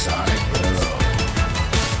 DJ Sonic Boom.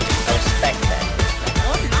 Respect that.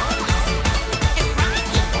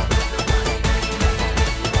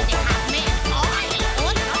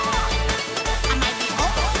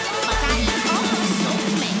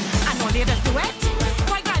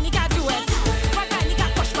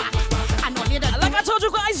 Like I told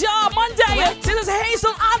you guys, Monday, this is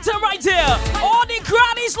Hazel Anthem right here. All the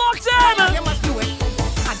grannies locked in. You must do it.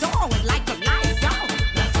 I don't always like to lie down,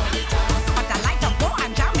 but I like to go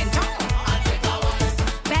and jam and down.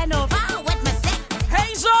 Bend over with my stick.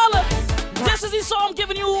 Hazel, this is the song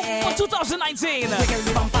giving you for 2019.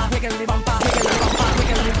 Wiggly bumper, wiggly bumper, wiggly bumper,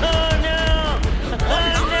 wiggly bumper. Oh no! Oh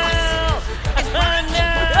no! Oh no!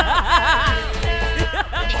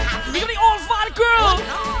 Look at the old fat girl!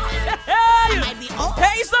 Hey!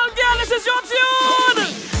 Hazel, girl, this is your tune!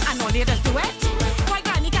 I know ladies do it. Why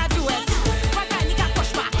granny can't do it? Why granny can't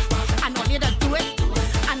push back? I know ladies do it.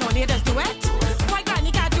 I know ladies do it. Why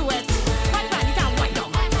granny can't do it? Why granny can't wind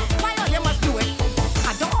down? Why all you must do it?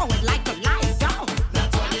 I don't always like to lie down,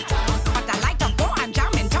 but I like to go and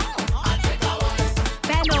jam and down.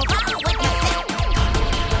 Bend over with my stick.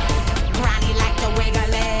 Granny like to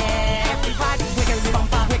wiggle it. Everybody wiggly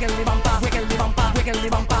bumper, wiggly bumper, wiggly bumper, wiggly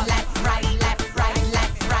bumper. Left, right, left, right,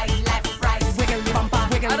 left, right, left, right. Wiggly bumper,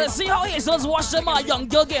 wiggly. I don't see how Hazel's watch them young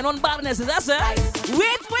girl getting on badness. That's it.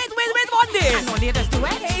 Wait, Monday. I know ladies do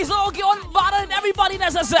it. Hazel get on better than everybody in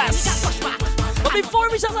SSS. But before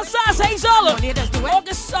we reach SSS, Hazel,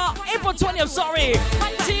 April 20th, sorry.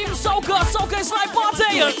 Team Soca is Life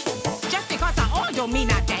party. Just because I old don't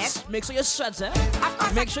mean I'm dead. Make sure your sweats,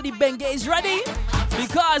 Make sure the Bengay is ready.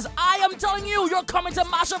 Because I am telling you, you're coming to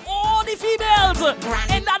mash up all the females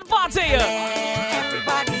in that party.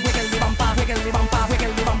 Everybody wiggly bumper, wiggly bumper,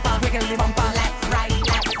 wiggly bumper, wiggly bumper. Left, right,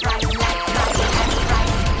 left, right, left, right, left, right.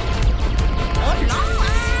 Oh Lord,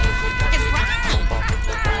 it's right.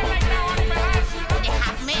 They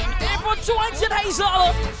have men. April 20th,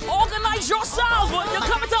 Hazel, organize yourself. You're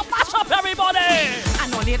coming to mash up everybody. I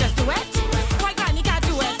know ladies do it. Why granny can't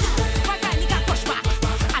do it? Why granny can't push back?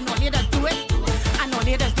 I know ladies do it. I know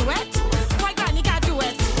ladies do it. Why granny can't do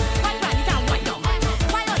it? Why granny can't wind down?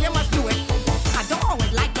 Why all you must do it? I don't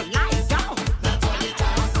always like to lie down,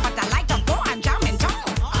 but I like to go and jam and down.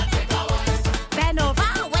 Bend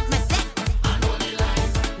over with my stick.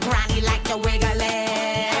 Granny like to wiggle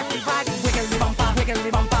it. Everybody wiggly bumper,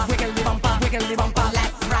 wiggly bumper, wiggly bumper, wiggly bumper.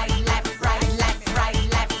 Left, right, left, right, left, right,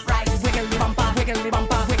 left, right. Wiggly bumper, wiggly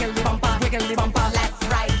bumper, wiggly bumper, wiggly bumper. Left,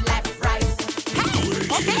 right, left, right. Hey,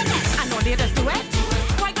 okay then. I know ladies do it.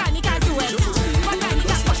 Why granny can't do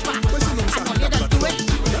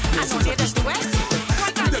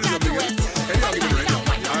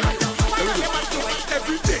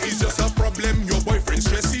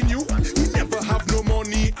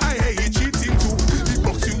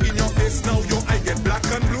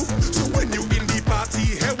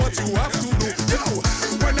you have to do. Yo,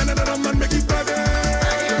 when another man make it burn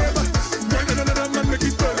him. When another man make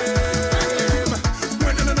it burn him.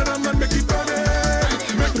 When another man make it burn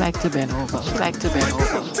him. Like to bend over. Like to bend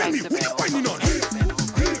over. Tell me, who you whining on?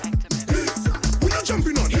 Who you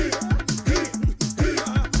jumping on? Who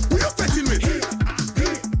you petting with?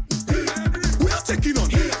 Who you taking on?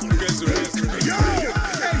 Yo, hey,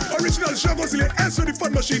 original Shavozile, answer the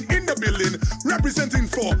fun machine in the building, representing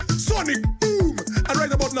for Sonic Boom. And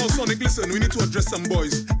right about now, Sonic, listen, we need to address some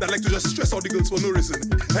boys that like to just stress out the girls for no reason.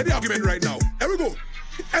 Head the argument right now. Here we go.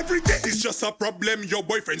 Every day is just a problem. Your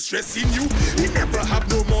boyfriend stressing you. He never have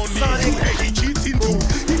no money. You hey, he cheating too.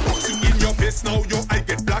 He walks you in your face now. Your eye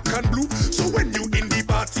get black and blue. So when you in the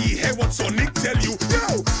party, hey, what Sonic tell you?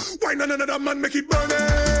 Yo, why not another man make it burn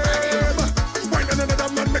him? Why not another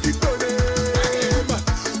man make it burn him?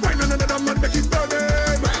 Why not another man make it burn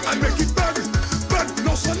him? And make it burn. But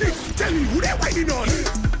no Sonic, tell me who they whining on?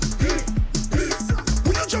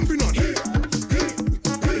 Who you jumping on?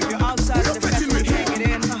 You're outside of the festival, hang it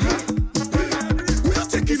in.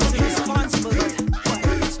 This is irresponsible,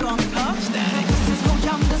 but strong, huh? This is how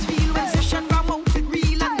jam does feel when session ram out it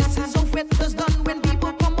real. And this is how fete does done when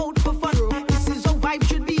people come out for fun. This is how vibe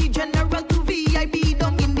should be, general to VIP.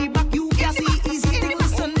 Down in the back, you can see easy to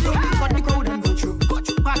listen to. Cut the crowd and go through.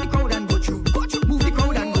 Part the crowd and go through. Move the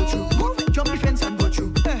crowd and go through. Jump the fence and go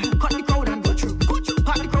through. Cut the crowd and go through.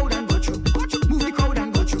 Part the crowd and go through. Move the crowd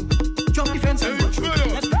and go through. Jump the fence and go through.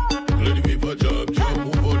 Let's go. Let it be for job, job.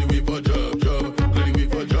 Move all the way for job, job. Let it be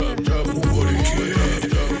for job, job. Move all the way for job,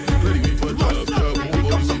 job. Let it be for job, job.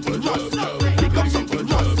 Move all the way for job, job. Become something,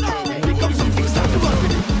 job, job. Become something, start to run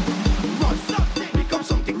with it. Run something, become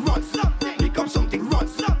something, run something, become something, run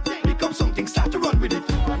something, become something, start to run with it.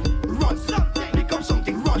 Run something, become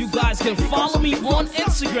something, run. You guys can follow me on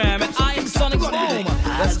Instagram at I am Sonic Boom.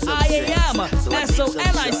 That's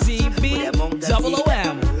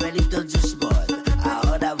IAMSONICBOOM. Ready to just spot. I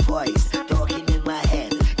heard a voice talking in my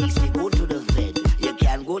head. He said, go to the bed. You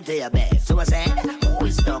can go to your bed. So I said, who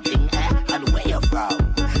is talking and where you from?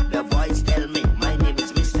 The voice tell me, my name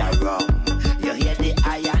is Mr. Rum. You hear the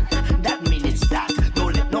iron? That means it's that.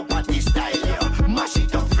 Don't let no party style you. Mash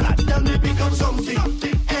it up flat. Tell me become something.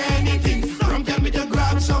 Anything. From tell me to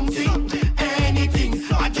grab something. Anything.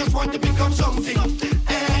 I just want to become something.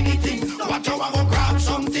 Anything. Watch how I go grab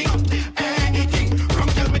something. Anything. From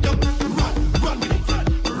tell me to run with it.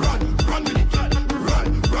 Run with it.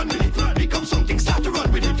 Run with it. Become something. Start to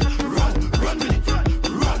run with it. Run with it.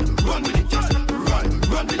 Run with it.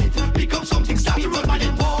 Run with it. Become something. Start to run with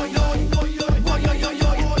it. Boy, yo, boy, yo, yo.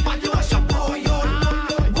 Party wash up, boy, yo.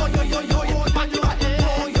 Boy, yo. Party wash up,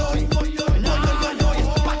 boy, yo.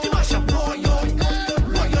 Party wash up, boy, yo.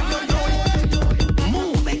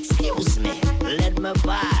 Move, excuse me. Let me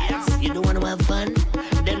vibes. You don't want to have fun?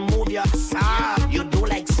 Then move your ass. You do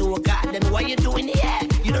like soca. Then what you doing here?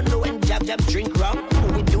 You don't know when jab drink rum.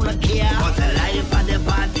 We do not care. Cause the life of the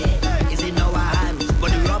party is in our hands.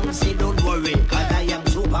 But the rum say don't worry. Cause I am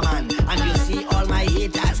Superman. And you see all my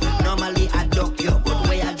haters. Normally I duck you. But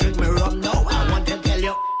when I drink my rum now, I want to tell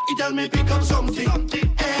you. You tell me pick up something.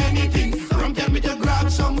 Anything. From tell me to grab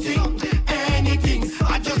something. Anything.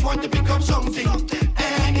 I just want to pick up something.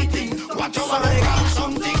 Anything. Watch how I grab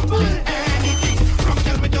something. Anything. From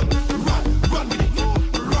tell me to run with it.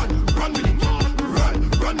 Run with it.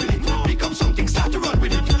 Run with it. Become something. Start to run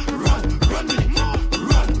with it. Run with it.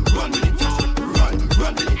 Run with it.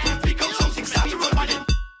 Run with it. Become something. Start to run with it.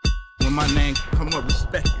 When my name come up,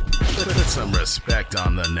 respect it. Put some respect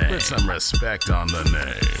on the name. Put some respect on the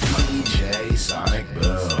name. DJ Sonic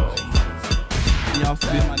Boom. Y'all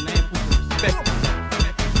feel my name? Put some respect on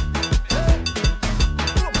it.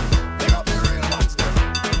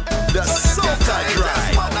 The Soca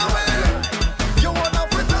Drive. You wanna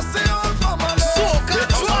fit a seal from a Soca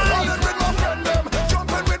Drive. Running with my friend them,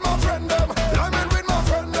 jumping with my friend them, climbing with my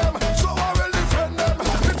friend them, so I will defend them.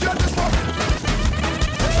 If you're this one,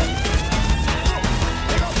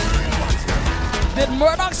 Did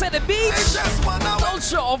Murdoch say the beach? Don't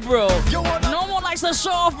show off, bro. No one likes to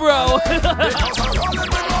show off, bro. because I'm running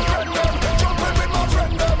with my friend them, jumping with my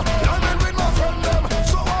friend them, climbing with my friend them,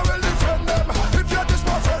 so I will defend them. If you're this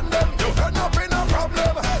my friend them, you end up in a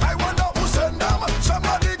problem. I wonder who send them.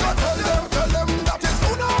 Somebody go tell them that it's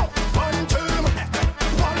uno. One team,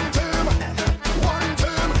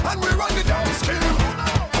 and we run the down scheme.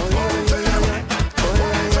 One team.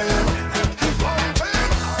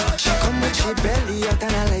 She come with she belly out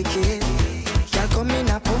and I like it. Girl come in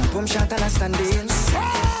a pum shot and I stand in.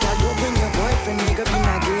 Girl go bring your boyfriend, he go be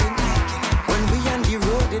again. When we on the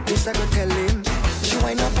road, it is I go tell him. She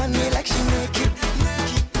wind up on me like she make it.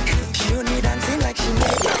 She only dancing like she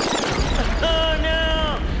make it.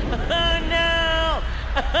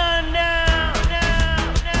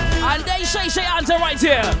 right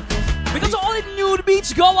here. Because all the nude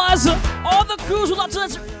beach goers, all the crews who love to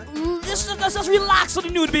let's just relax on the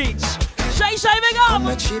nude beach. Shay, big up. Come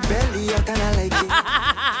with your belly out and I like it.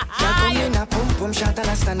 Girl, come in a pum pum shot and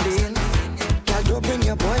I stand in. Girl, don't bring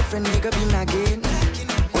your boyfriend, nigga, be nagging.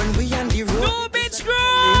 When we on the road, nude beach crew.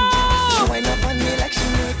 She wind up on me like she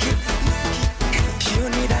naked. She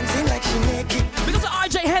only dancing like she naked. Because of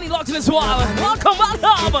RJ Henny locked in as well. Welcome.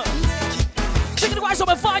 Taking the rise up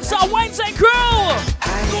a 5-star Wednesday crew.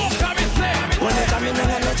 When they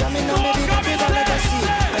jamming on, baby, that's all I can see.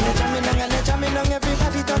 When they jamming on,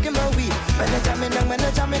 everybody talking about we. When they jamming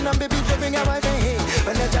on, baby, they bring your wife and hey.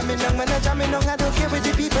 When they jamming on, I don't care what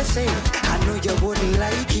the people say. I know you wouldn't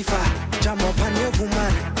like if I jam up on your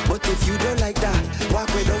woman, but if you don't like that, walk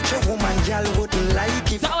without your woman, y'all wouldn't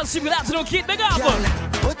like if. Now let's see what that's no kid, big up.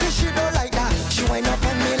 But if she don't like that, she wind up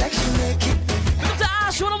on me like she naked. To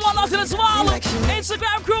Ash, what I want out in as well.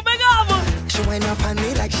 Instagram crew, big up. She wind up on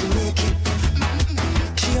me like she naked.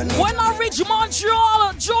 When I reach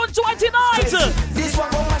Montreal, June 29th. This one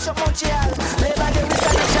will mash up Montreal. Labor Day we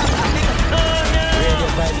start the jam. Radio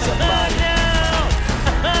vibes up, man.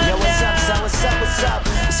 Yo, what's up?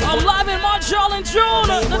 I'm live in Montreal in June,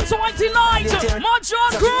 the 29th. Montreal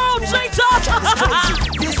crew, J-Top.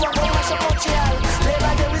 This one will mash up Montreal.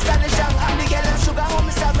 Labor Day we start the jam. I'm the girl and sugar home,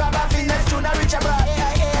 Mr. Grab a fitness tune, I reach a bra.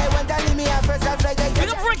 Hey, when they leave me at first, I fly. We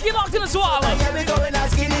got Ricky locked in as well. Yeah, we going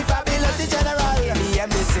as skinny, fabulous, the general.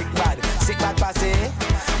 Sick bad passé.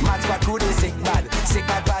 Mad squad crew they sick bad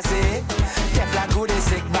passé. Teflon crew they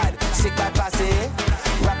sick bad passé.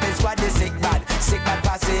 Rapping squad they sick bad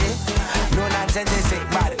passé. No nonsense they sick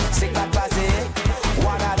bad passé.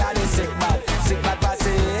 One other they sick bad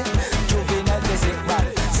passé. Juvenile they sick bad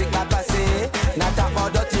passé. Not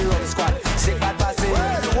about dirty road squad, sick bad passé.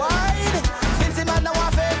 Worldwide, Vincy man now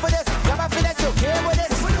want fame for this. Grab a finesse, you came with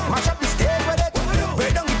this. Mash up the stage with it.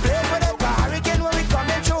 Break down the place with it. Hurricane when we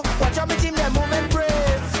coming through. Watch out my team, they're moving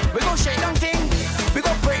brave. We gon' shake down thing, we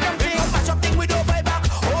gon' break down thing. Match up thing, we don't buy back.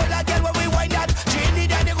 Hold that girl when we wind that. Trinity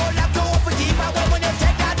that they go lock to off for deep. I want when you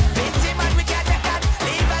take that. Vincy man, we can't take that.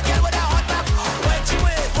 Leave a girl with a hot back. What you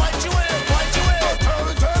will.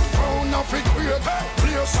 Tell them how nothing weird.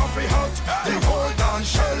 Place off the hot. The whole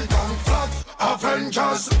dance shell down flat.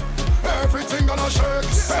 Avengers. Everything gonna shake.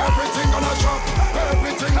 Everything gonna drop.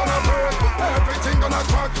 Everything gonna break. Everything gonna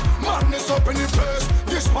crack. Madness up in the place.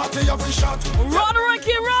 This party have a shot. Run,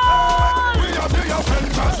 Ricky, run! We are the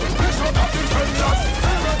Avengers. This one of the defenders.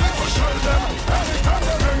 We ready to shell them. Anytime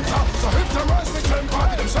they enter. So if them rise the temper,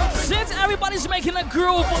 them something. Since everybody's making a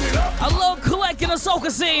group, a little clique in the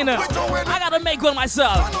soca scene, I gotta make one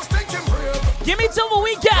myself. Give me till the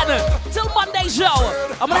weekend, till Monday show.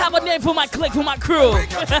 I'm gonna have a name for my clique, for my crew.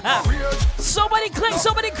 So many cliques,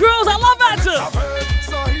 so many crews, I love that.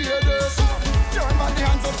 So hear this. Turn back the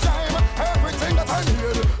hands of time. Everything that I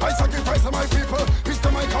need, I sacrifice to my people. Each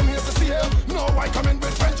time I come here to see him. No, I come in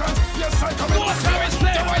with vengeance. Yes, I come in with vengeance. So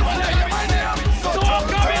I want to hear my name. So tell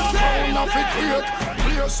them nothing weird.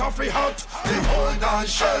 Place off the hot. The whole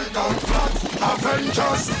dance shell down flat.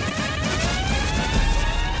 Avengers.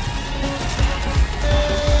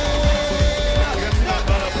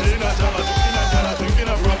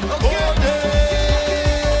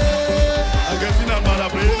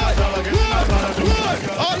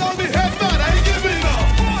 All on the head, man, I ain't giving up.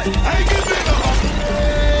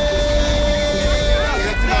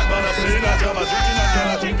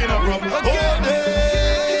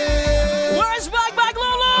 Where's back,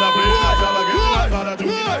 Lulu?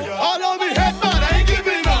 All on the head, man, I ain't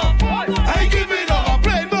giving up. I'm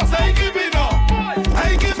playing boss, I ain't giving up.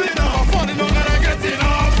 I'm falling on and I get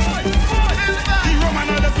enough. The Roman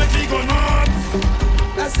others make me go nuts.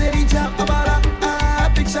 I said he jump about a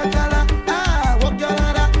big shot color. Walk your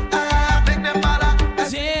ladder. Make them bother.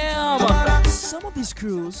 Damn. Some of these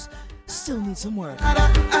crews still need some work. I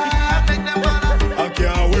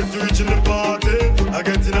can't wait to reach in the party. I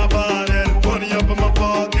get in a bottle, money up in my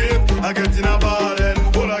pocket. I get in a bottle,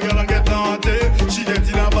 hold a girl and get naughty. She get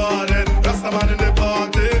in a bottle, that's the man in the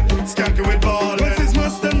party. Skanky with ballin'. What's his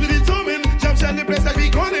mustang with the tumbling? Jump shot the place that we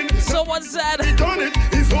gunning. Someone said he done it,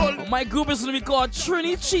 he's whole. My group is gonna be called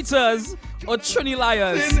Trini Cheaters or Trini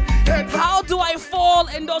Liars. How do I fall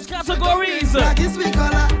in those categories? That's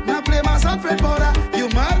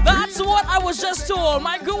what I was just told.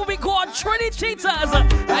 My group will be called Trini Cheaters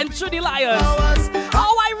and Trini Liars.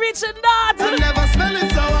 How I reach in that? I never smell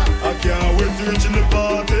it sour. I can't wait to reach in the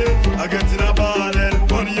party. I get in a bottle,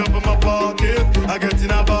 money up in my pocket. I get in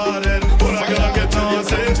a bottle, hold a girl and get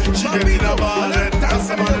naughty. She get in a bottle, that's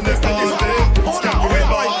the man in the party. Skanky with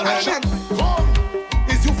ballin'.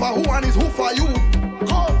 Is you for who and is who for you?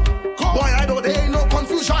 Boy, I know they ain't no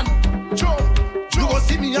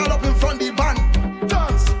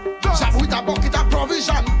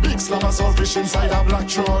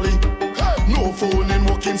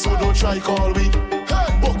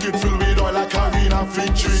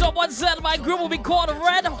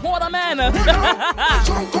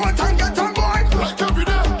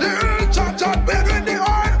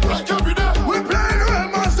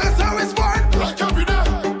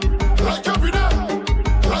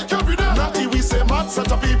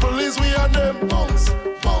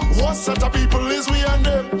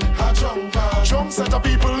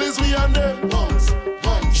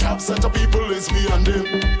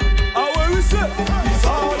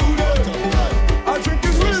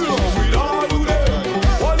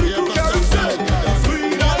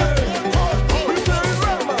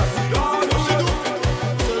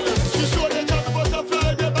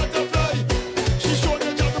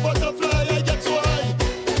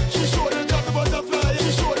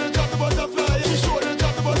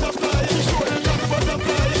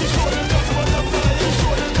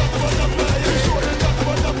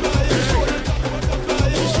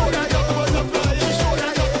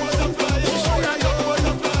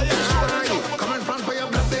Come in front for your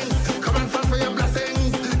blessings. Come in front for your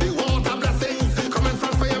blessings. The water blessings. Come in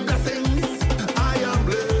front for your blessings. I am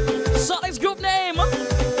blessed. Sonic's group name,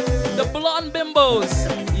 the Blonde Bimbos.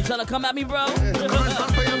 You trying to come at me, bro? Come in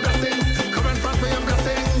front for your blessings. Come in front for your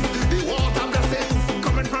blessings. The water blessings.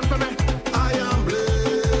 Come in front for me. I am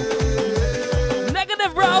blessed.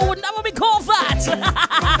 Negative, bro. Would never be called that.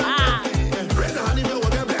 Raise your hand if you will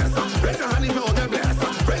get blessed. Raise your hand if you will get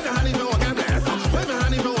blessed. Raise your hand if you will get blessed. Raise your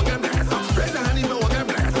hand if you will get blessed. Raise your hand if you will get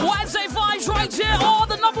blessed. Wednesday Vibes right here on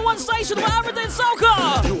the #1 station for everything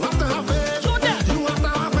soca. You have to have faith. Show them. You have to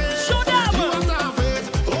have faith. Show them. You have to have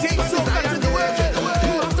faith. Take soca to the world.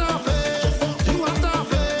 You have to have faith. You have to have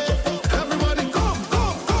faith. Everybody come.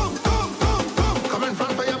 Come in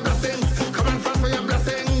front for your blessings. Come in front for your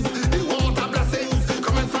blessings. The water blessings.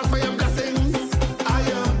 Come in front for your blessings. I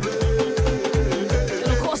am blessed.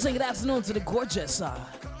 And of course, say good afternoon to the gorgeous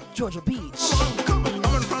Georgia Beach. Come in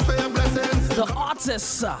front for your blessings. The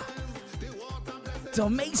artist, the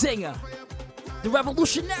amazing, the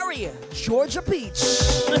revolutionary Georgia Beach.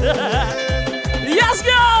 Yes,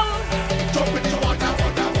 girl! Jump in the water.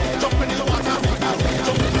 Jump in the water.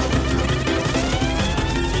 Jump in the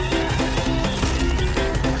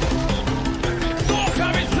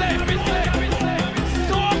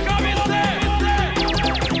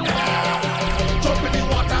Jump in the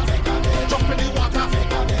water. Jump in the water.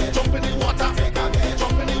 Jump in the water.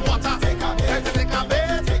 Jump in the water. Had to take a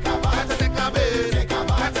bath. Had to take a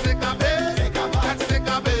bath. Had to take a bath. Had to take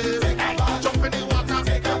a bath. Jump in the water.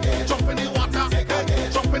 Jump in the water.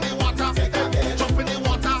 Jump in the water. Jump in the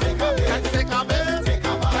water. Had to take a bath. Had to take a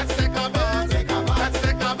bath. Had to take a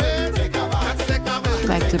bath. Had to take a bath. She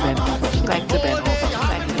like to bend over. She like to bend over. She like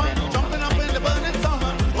to bend over. Jumping up in the burning sun.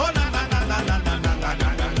 Oh na na na na na na na na na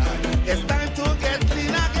na. It's time to get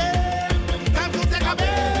clean again. Time to take a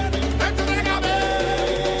bath. Time to take a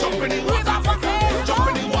bath. Jump in the water. Jump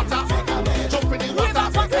in the water. Jump in the water.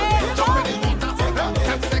 Jump in the water.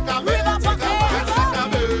 Time to take a bath. Take a bath. Take a bath.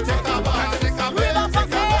 Take a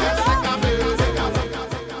bath.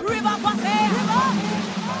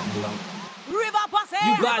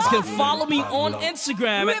 You guys can follow me on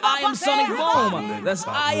Instagram at I am Sonic Boom. That's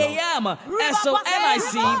IAMSONICBOOM.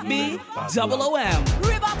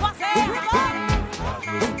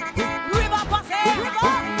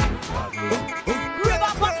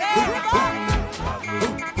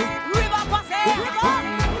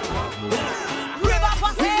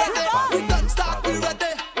 We don't stop, we ready.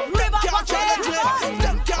 Them can't challenge me.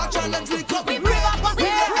 Them can't challenge me. Come. We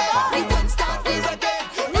don't stop, we ready.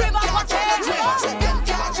 Them can't challenge me. Say them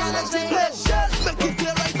can't challenge me. Make it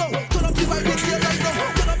clear right now. Turn up the vibe in here right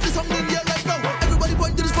now. Turn up the sound in here right now. Everybody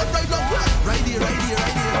point to the spot right now. Right here, right here,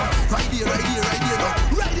 right here. Right here, right here, right here.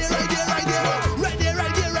 Right here, right here, right here. Right here,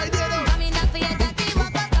 right here, right here. Coming up for your daddy,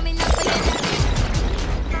 mother, coming up for your daddy.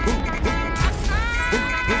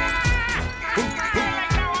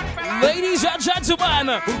 Ladies and gentlemen,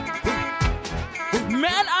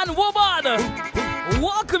 man and woman,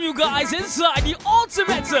 welcome you guys inside the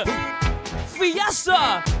ultimate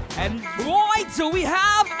fiesta. And boy, do we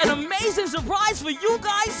have an amazing surprise for you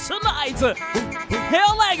guys tonight.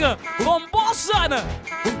 Hailing from Boston.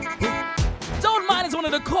 Don't mind it's one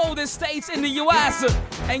of the coldest states in the US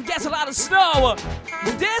and gets a lot of snow.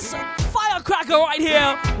 This firecracker right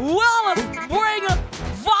here will bring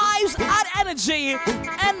vibes and energy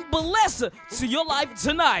and bliss to your life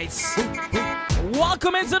tonight.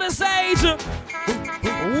 Welcome into the stage.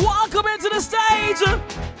 Welcome into the stage.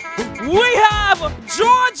 We have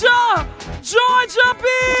Georgia Beach.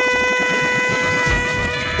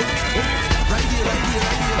 Right here, right here,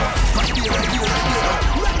 right here.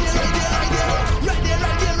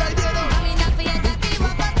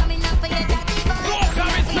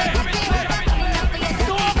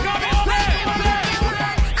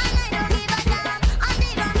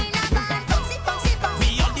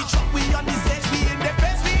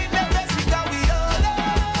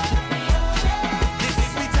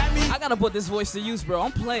 gotta put this voice to use, bro.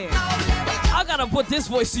 I'm playing. I gotta put this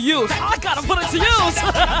voice to use. I gotta put it to use.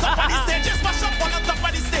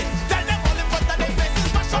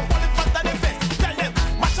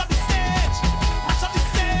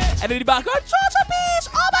 And then the back, oh, Georgia Beach.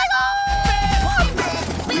 Oh my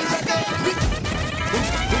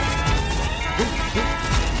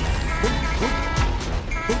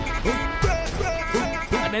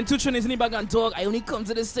God. And then 2 Trinity in the back and talk. I only come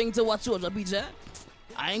to this thing to watch Georgia Beach, eh?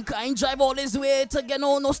 I ain't drive all this way to get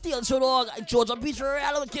no steel show, dog. Georgia Beach,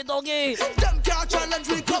 real wicked, doggy. Them can't challenge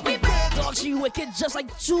we come. Dog, she wicked just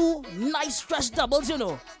like 2 nice stretch doubles, you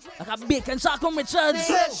know. Like a bacon Chaco Richards.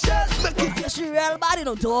 Yeah, she real bad, you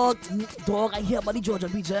know, dog. Dog, I hear about the Georgia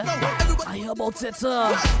Beach, eh? I hear about it,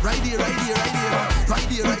 Right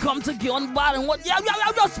here. You come to get on bad and what? Yeah,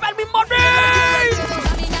 spend me money!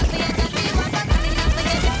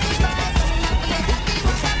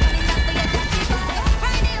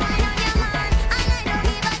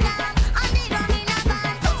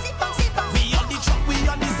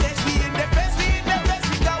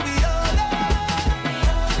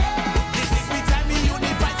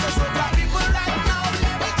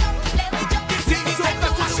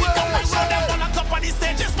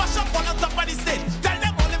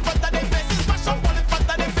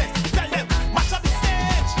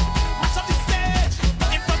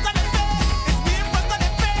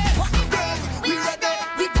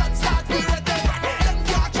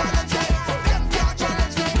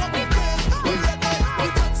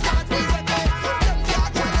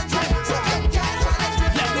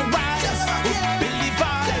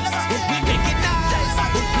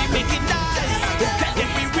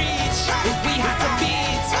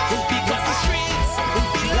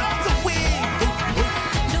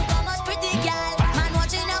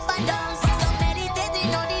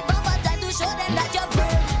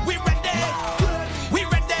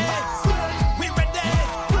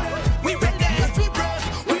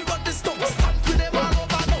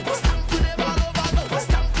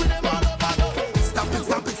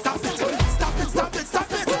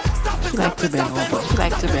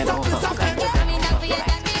 Like to bend over.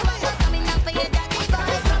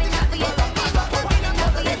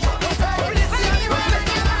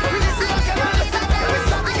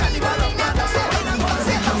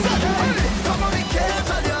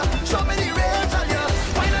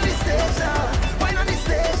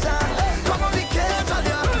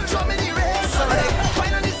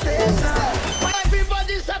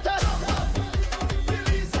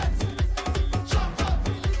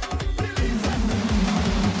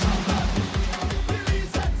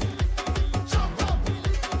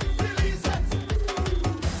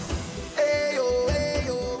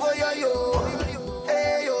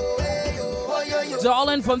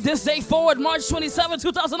 Darling, from this day forward, March 27,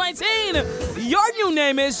 2019, your new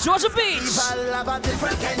name is Georgia Beach.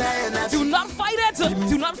 Do not fight it.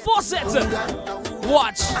 Do not force it.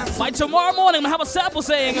 Watch. By tomorrow morning, I'm going to have a sample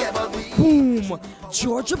saying, boom,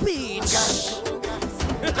 Georgia Beach.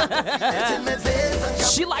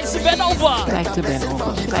 She likes to bend over. Like to bend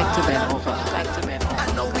over.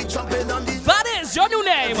 That is your new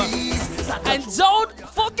name. And don't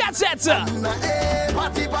forget it.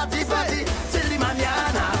 Party, till the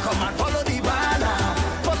manana. Come and follow the banner.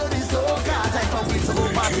 Follow the soca. Time for we to go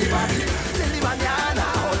party. Till the manana.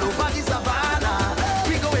 All over the savannah.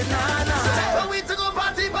 We going nana. Time for we to go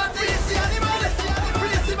party. Release the animals.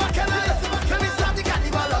 Release the bacchanal. Can we start the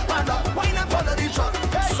carnival up and up? Why not follow the truck?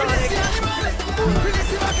 Release the animals.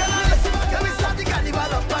 Release the bacchanal. Can we start the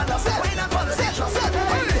carnival up and up? Why not follow the truck?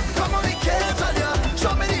 Come on, we can't tell you.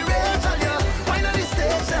 Show me the rage, tell you. Why not the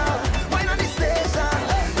station?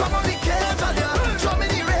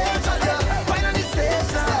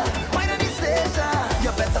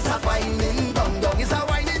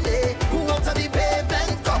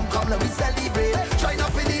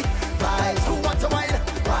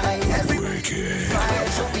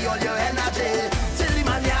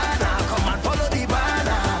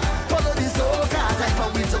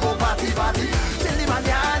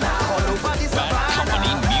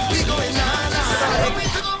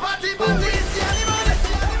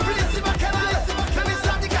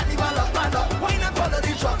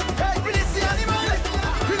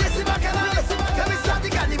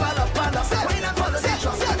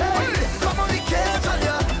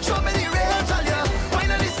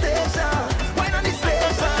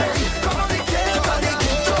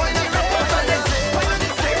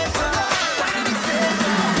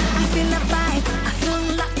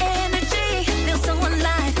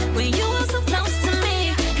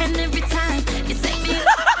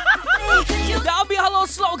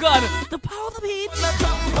 Slogan, the power of the beach.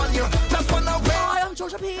 I am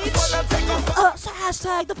Georgia Beach.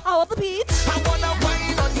 Hashtag the power of the beach. I wanna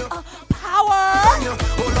wine on you. Power.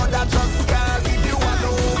 Oh Lord, I just can't leave you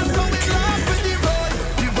alone. I'm so in love with the road,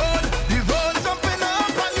 the road, the road. Jumping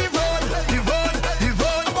up on the road, the road, the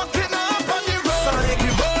road. Walking up on the road, the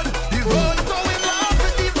road, the road. So in love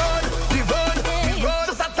with the road, the road, the road.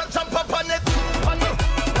 Just have to jump up on it, on it,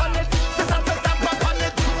 on it. Just have to jump up on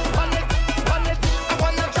it, on it, on it. I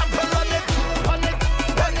wanna jump on it, on it,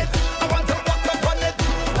 on it. I want to walk up on it,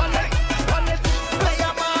 on it, on it. Play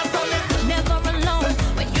a mass on it. Never alone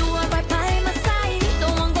when you are right by my side.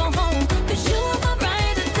 Don't want go home 'cause you are my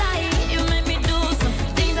ride or die. You make me do some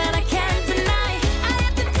things that I can't deny. I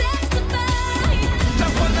have to testify.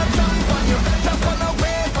 Just wanna jump on you, just wanna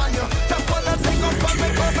wave on you, just wanna take off on me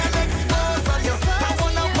 'cause I'm exposed on you. I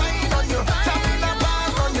wanna wine on you, jump in a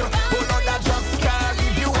bag on you. Oh Lord, I just can't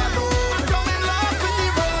leave you alone. I'm so in love with the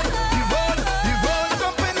road, the road, the road.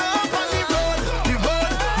 Jumping up on the road, the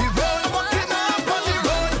road, the road. Walking up on the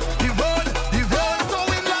road, the road, the road. So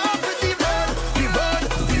in love with the road, the road,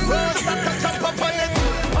 the road. Just have to jump up on it,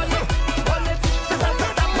 on it, on it. Just have to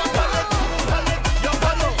jump up on it, on it. You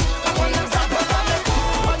follow? I wanna jump up on it,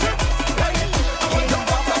 on it, on it. I wanna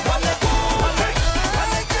walk up on it, on it,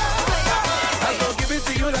 on it. I gon' give it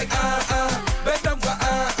to you like bet them for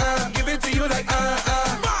give it to you like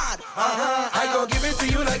mad. I gon' give it to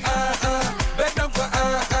you like bet them for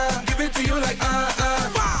give it to you like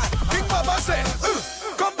mad. Big Mama say,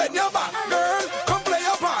 come bend your back, girl, come play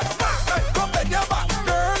your part. Hey, come bend your back,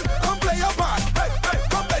 girl, come play your part. Hey, hey,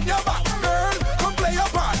 come bend your back, girl, come play your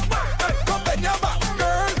part. Hey, come bend your back,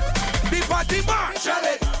 girl. The party man, shell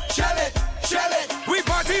it, shell it, shell it. We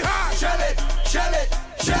party hard, shell it, shell it,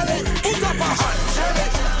 shell it. Put up a hand, shell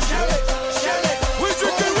it, shell it, shell it. We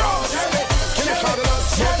drinking rum, shell it,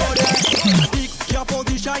 shell it. Pick your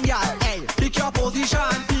position, yeah. Hey, pick your position.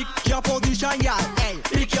 Pick your position, yeah. Hey,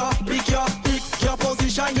 pick your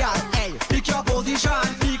position, yeah. Hey, pick your position.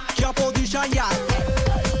 Pick your position, yeah.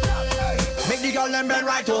 Make the girl them bend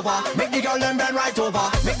right over. Make the girl them bend right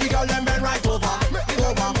over. Make the girl them bend right over.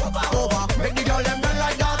 Over. Make the girl them bend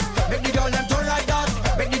like that. Make the girl them turn like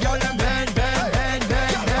that. Make the girl them bend.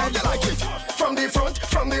 How you like it? From the front,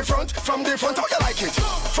 from the front, from the front. How you like it?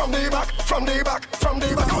 From the back, from the back, from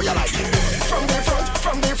the back. How you like it? From the front,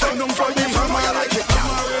 from the front, from the front. How you like it?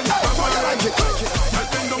 How you like it?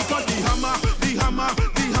 Bend down for the hammer, the hammer,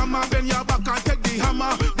 the hammer. Bend your back and take the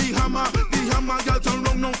hammer, the hammer, the hammer. Girl, turn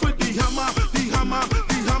round now for the hammer, the hammer,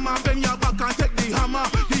 the hammer. Bend your back and take the hammer,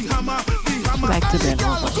 the hammer, the hammer. Like to bend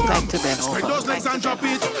over. Like to bend Spread over. those legs and drop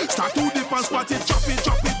it. Start to dip and squat it. Drop it,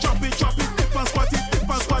 drop it, drop it, drop it. Dip and squat it, dip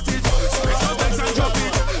and squat it. Spread those legs and drop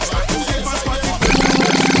it. Start to dip and squat it.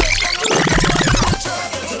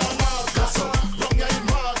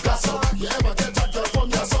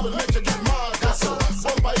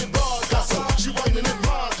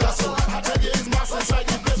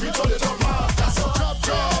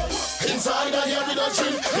 Inside I hear with a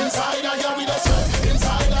tree, inside I hear with a sweat,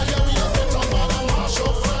 inside I hear with a bit of man and mash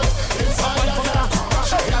up front. Inside I hear,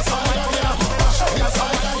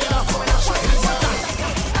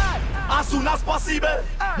 As soon as possible,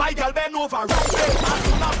 my girl bend over right there. As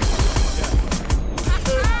soon as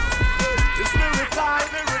it's lyric time.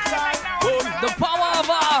 The power of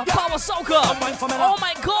Power Soca. Oh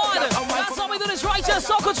my God. That's how we do this right here.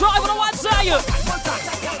 Soca Drive on the one side.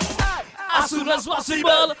 As soon as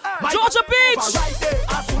possible. Georgia Beach. Right there.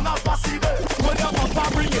 As soon as possible. When your bumper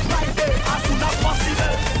bring it right there. As soon as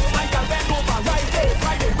possible. My girl bend over right there.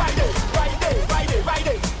 Right there.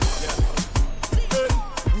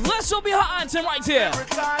 This will be her anthem right here.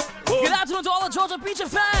 Good afternoon to all the Georgia Beach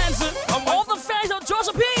fans. All the fans of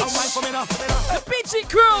Georgia Beach. The Beachy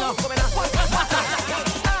crew.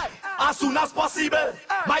 As soon as possible,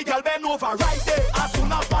 my girl bend over right there. As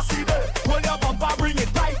soon as possible, hold your bumper, bring it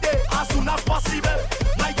right there. As soon as possible,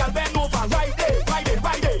 my girl bend over right there.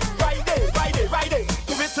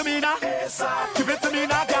 Give it to me now, give it to me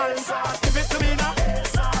now, girl. Give it to me now,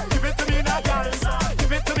 give it to me now, girl.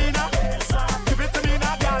 Give it to me now, give it to me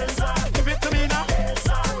now, girl. Give it to me now,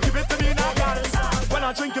 give it to me now, girl. When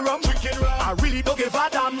I drink rum, I really don't give a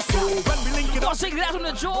damn. So when we link it up, Sing that from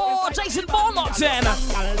the George Jason Ball Martin.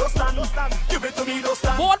 Give it to me, don't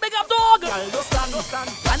stand. Board, big up dog. Don't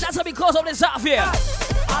And that's how we close up this half here.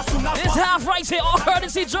 This half right here, all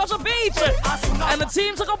courtesy Georgia Beach. And the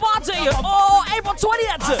team took a party. Oh, April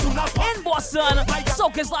 20th in Boston.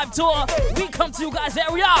 Soca's live tour. We come to you guys, there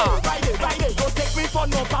we are. Friday. Don't take me for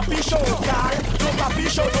no papi show, girl. No papi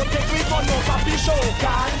show. Don't take me for no papi show,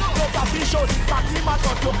 girl. No papi show. Party man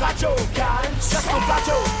got to catch you, girl. Just to catch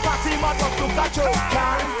you. Party man got to catch you,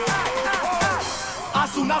 girl.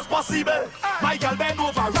 as soon as possible. My girl bend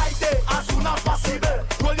over right there, as soon as possible.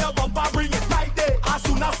 Roll your bumper, bring it right there, as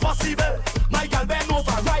soon as possible. My girl bend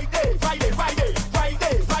over right there, Friday.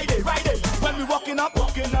 When we walking up,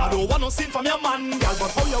 I don't want no sin from your man, girl,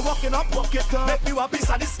 but how you walking up, walk it up. Make me a piece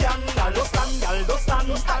of this scandal. Don't stand, girl, don't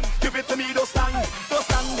stand. Give it to me, don't stand, girl,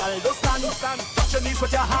 don't stand. Touch your knees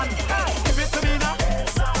with your hand. Give it to me now.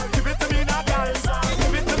 Give it to me now, girl.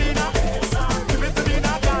 Give it to me now. Give it to me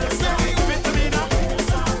now, girl. Give it to me now.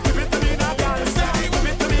 Give it to me now, girl. Give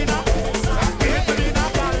it to me now. Give it to me now,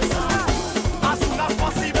 girl. As soon as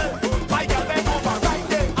possible, my girl bend over right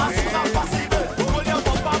there. As soon as possible, hold your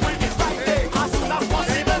bumper, bring it right there. As soon as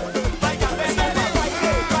possible, my girl bend over right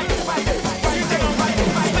there. Right there.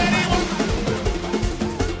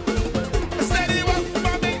 Steady walk,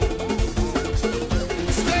 mommy.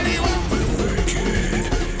 Steady walk.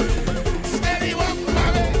 Steady walk,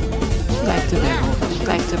 mommy.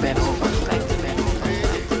 Like to bend over.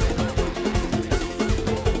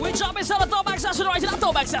 We jump inside the throwback session right in that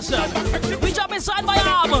throwback session. We jump inside my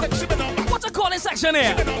arm. What's the calling section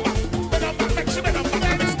here?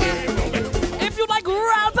 If you like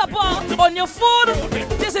real pepper on your food,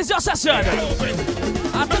 this is your session.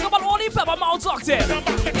 I talk about only pepper mouth tucked in.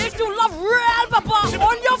 If you love real pepper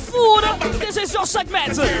on your food, this is your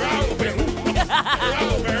segment.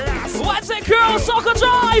 Wednesday Girl, Soca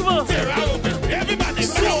Drive.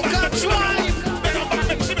 Soca Drive.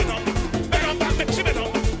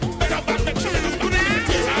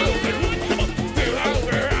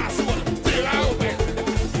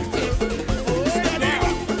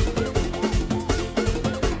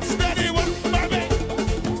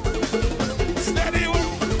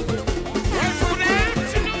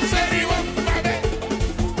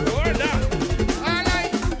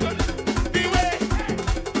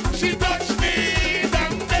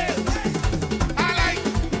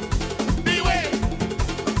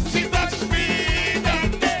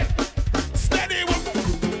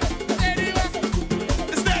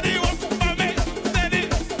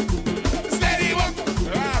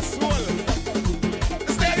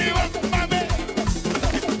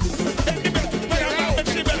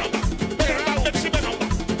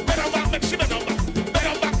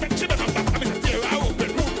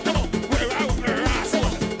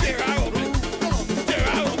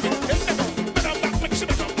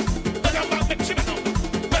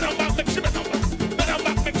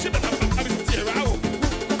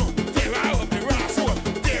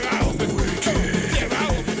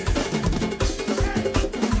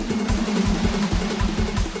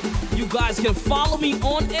 Can follow me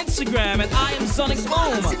on Instagram at I am Sonic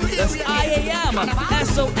Boom. That's IAMSONICBOOM.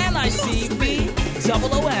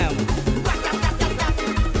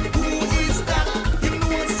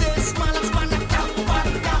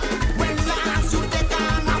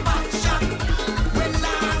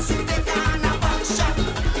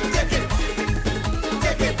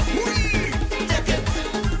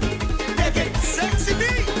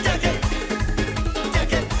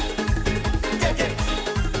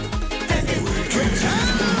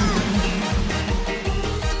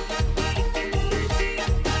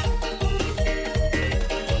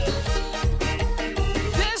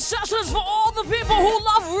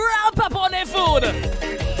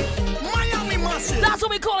 That's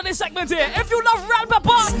what we call this segment here. If you love red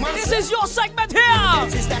pepper, this is your segment here.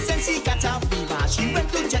 Sister said she got a fever. She went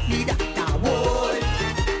to check the doctor. Whoa.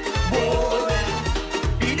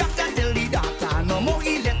 The doctor tell the doctor no more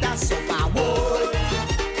he let her suffer. Whoa.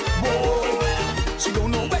 She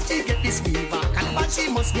don't know where she get this fever, but she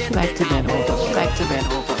must get Like to bend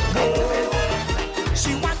over.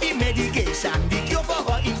 She want the medication, the cure for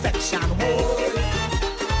her infection. Whoa.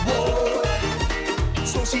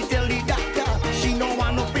 So she tell the doctor she no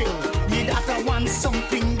want no pill. The doctor wants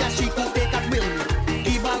something that she could take at will.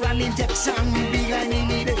 Give her an injection behind the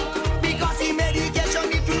needle. Because the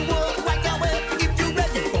medication it will work right away. If you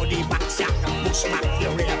ready for the back shot, push back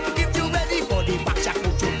your rear. If you ready for the back shot,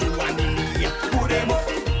 put your two hand in the air. Put them up,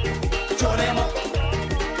 throw them up,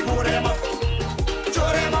 put them up,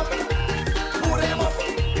 throw them up, put them up,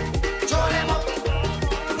 throw them up,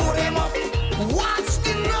 put them up. What's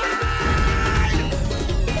the ride?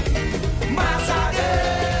 Massage.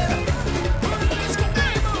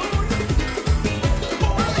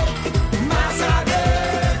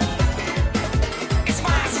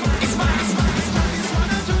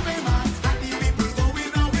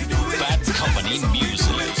 Bad Company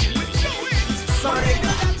Music.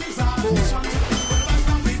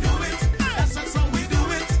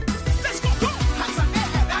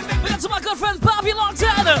 To my good friend Bobby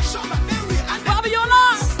Longton. Bobby, you're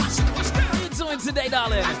alive. How you doing today,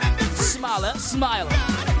 darling? Smile.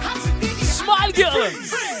 wild girl.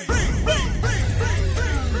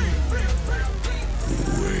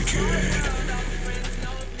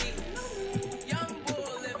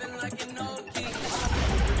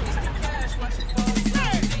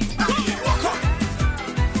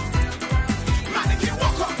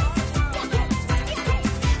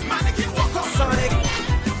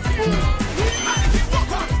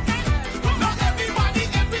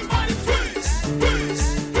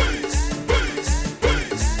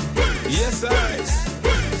 Yes, I.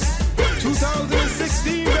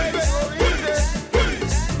 2016, baby.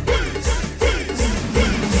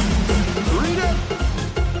 Read it.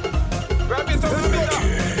 Grab your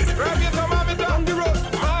thermometer. Grab your thermometer. On the road.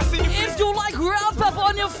 If you like ground pepper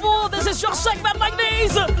on your food, this is your segment like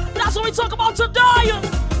these. That's what we talk about today.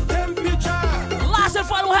 Temperature. Last and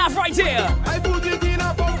final half right here. I put it in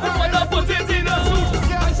a bumper and I put it in a soup.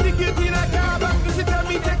 Yeah, I stick it in a car and she tell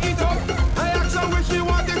me take it out. I asked her what she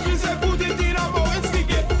wanted, she said put it in a bowl and stick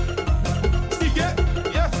it. Stick it?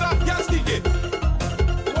 Yes, sir. Yeah, stick it.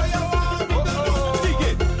 What you want me to do? Stick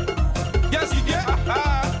it. Yeah, stick it.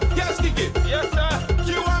 Yeah, stick it. Yes, sir.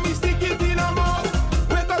 She want me stick it in a mouth.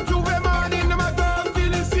 Wake up to the morning, my girl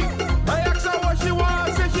feeling sick. I asked her what she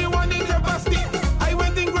want, said she wanted a basket. I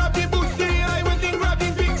went and grabbed the bushie, I went and grabbed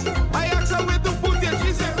the fix. I asked her where to put it,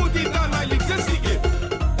 she said put it on my lips and stick it.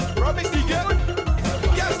 Rub it, stick it.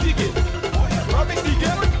 Yeah, stick it. Rub it, stick it.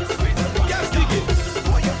 Yeah, stick it.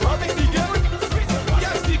 Rub it, stick it.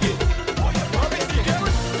 Yeah, stick it. Rub it, stick it.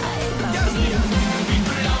 Yeah, stick it.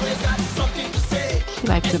 People always got something to say. She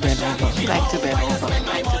like to bend over. She like to bend over.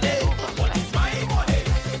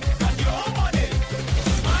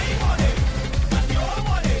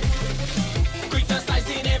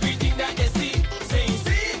 Criticizing everything that they see, saying,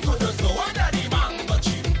 see, you just know what that demand, but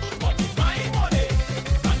you, but it's my money,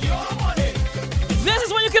 and your money. This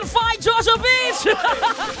is where you can find Georgia Beach.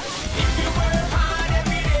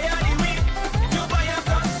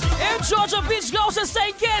 If Georgia Beach goes to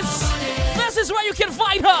St. Kitts, this is where you can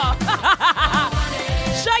find her.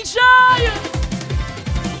 Shy Shy.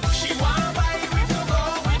 She wanna buy with to go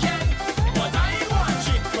weekend, but I want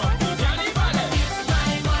you from the Johnny Valley.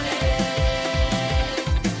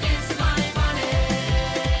 It's my money.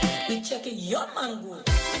 We checking your mango.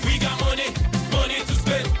 We got money, money to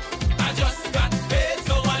spend. I just got paid,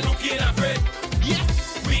 so I'm looking afraid.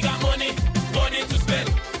 Yes, we got money, money to spend.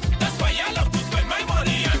 That's why I love to spend my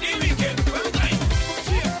money on the weekend.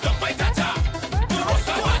 Don't buy tata, don't roast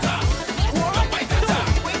water. Don't buy tata,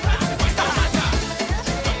 don't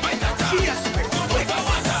buy tata. Yes, don't roast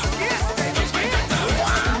water. Don't buy tata.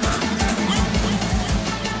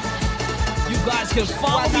 You guys can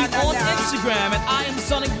follow me on Instagram at I am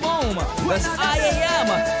Sonic Boom. That's IAMSONICBOOM.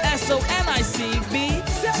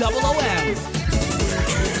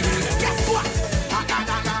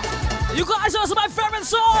 You guys know it's my favorite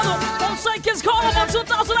song from St. Kitts Carnival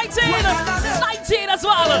 2018. 19 as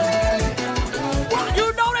well.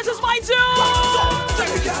 You know this is my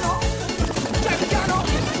tune.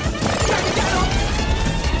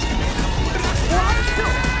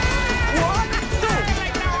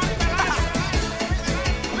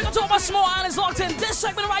 We're gonna talk about small islands locked in this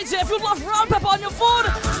segment right here. If you love round pepper on your food,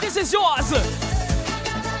 this is yours.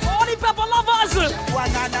 All the pepper lovers.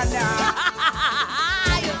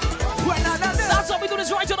 That's what we do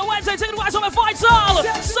this right on a Wednesday. Taking the guys on the fight all.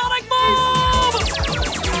 Sonic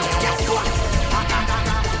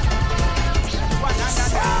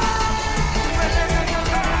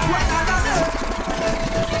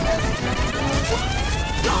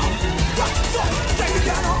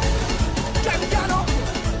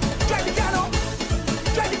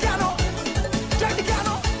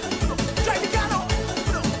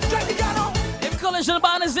If collision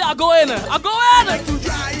band is there, I'll go in. I'll go in.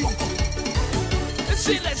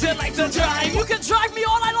 She like to drive. You can drive me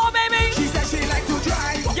all night long, baby. She said she like to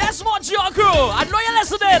drive. Yes, Montreal crew. I know you're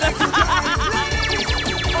listening.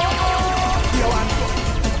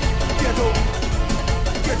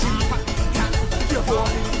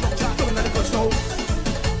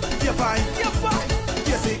 You're fine. You're fine.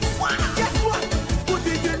 Yes, it. Guess what? Put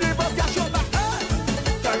it in reverse. Cash your back.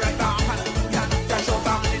 Go right back. Cash your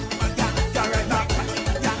back. Go right back.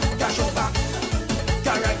 Cash your back.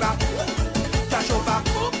 Go right back. Cash your back.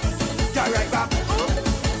 Go right back.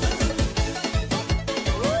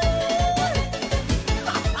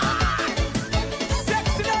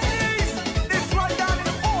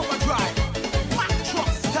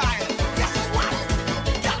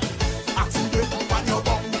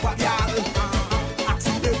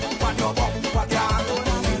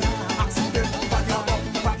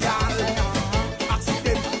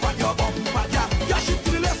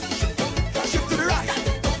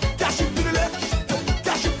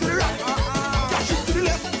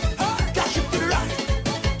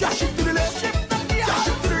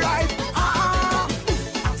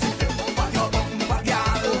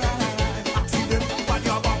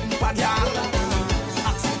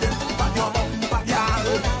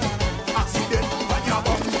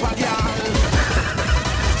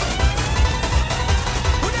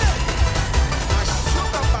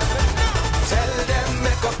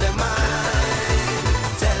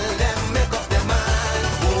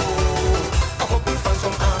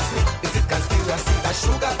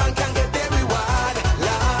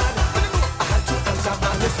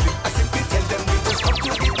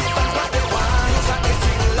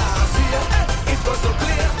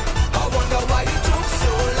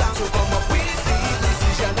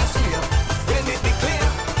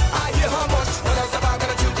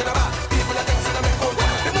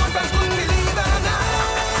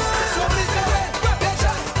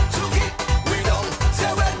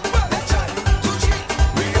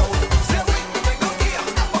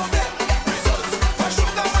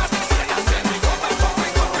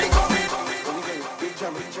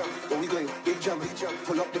 jam. Where we going? Big jam.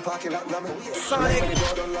 Pull up the parking lot, ram. Sonic. Where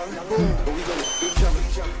we going? Big jam.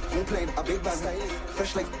 Who playing a big band?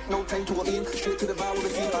 Fresh like no time to in. Straight to the bar with a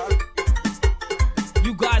team.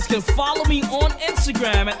 You guys can follow me on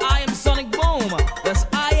Instagram at I am Sonic Boom. That's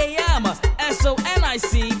IAMSONICBOOM.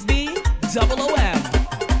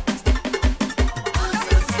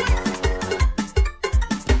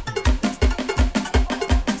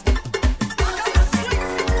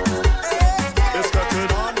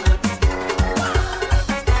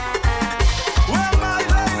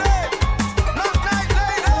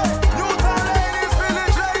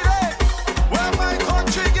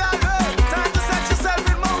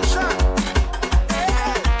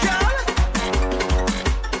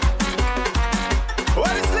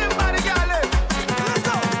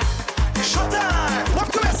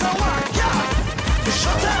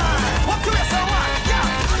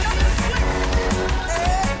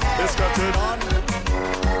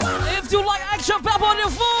 If you like action pep on your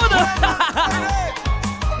food,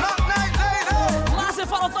 last and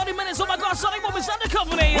final 30 minutes. Oh my God, Sonic Boom is under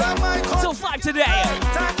company till 5 today.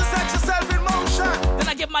 Time to set yourself in motion. Then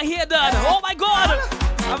I get my hair done. Oh my God,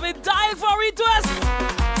 I've been dying for a retwist.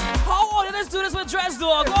 Oh, let's do this with dress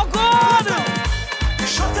dog. Oh God.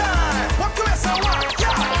 Showtime. What do you say?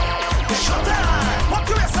 Showtime. What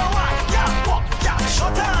do you say?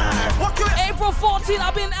 Showtime. What do you say? April 14th,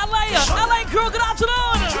 I'll be in LA. LA crew, good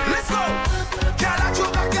afternoon. Let's go. Girl, I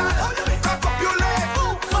choke a girl. Cock up your leg.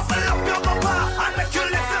 Bubble up your bumper and make your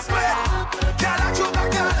legs spread. Girl, I choke a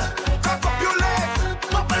girl. Cock up your leg.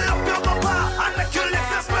 Bubble up your bumper and make your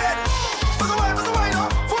legs spread. What's the way, no?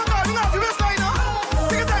 For a girl, you know, if you miss line, no?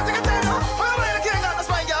 Take it time, no? For your man, the king got the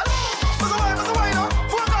spine, girl. What's the way, no?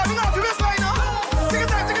 For a girl, you know, if you miss line, no? Take it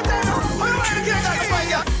time, no? For your man, the king got the spine,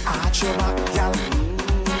 girl. Arch your back, girl.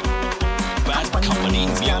 Bad company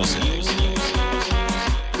music.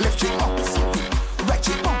 Lift your bumps, right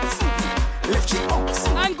your bumps, lift your bumps.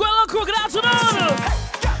 Anguilla crew, good afternoon.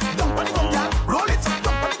 Dump on the gum, girl, roll it.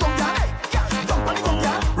 Dump on the gum, girl. Dump on the gum,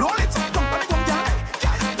 girl, roll it. Dump on the gum, girl.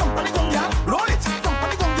 Dump on the gum, girl, roll it. Dump on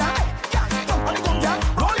the gum, girl. Dump on the gum, girl,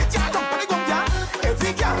 roll it. Dump on the gum, girl.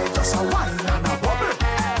 Every girl just a wine and a bubble.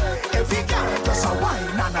 Every girl just a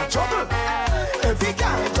wine and a juggle. Every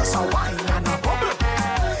girl just a wine and a bubble.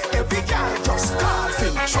 Every girl just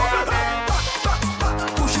causing trouble.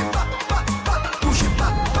 Push it back, push it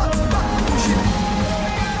back, push it.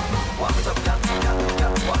 Warm it up,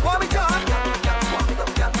 warm it up.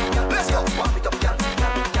 Let's go. Warm it up,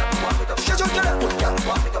 warm it up. Shut your door,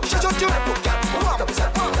 shut your door.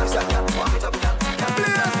 Warm it up,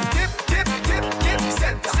 please. Dip,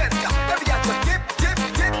 center.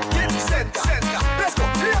 Every girl just dip, center. Let's go.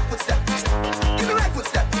 Left footstep, give the right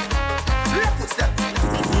footstep. Left footstep,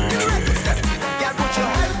 give the right footstep. Girl, put your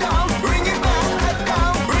head down, bring it back. Head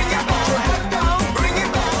down, bring it back. Your head down, bring it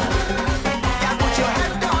back. Girl, put your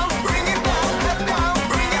head down, bring it back. Head down,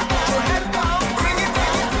 bring it back. Your head down, bring it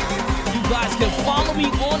back. You guys can follow me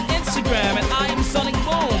on Instagram at I am Sonic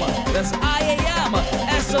Boom. That's IAMSONICBOOM.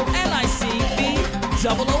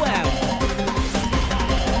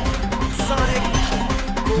 Sonic.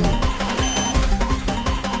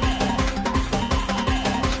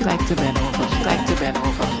 She like to bend over. She like to bend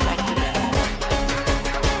over. She like to bend over.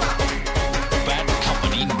 Bad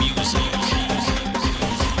company music.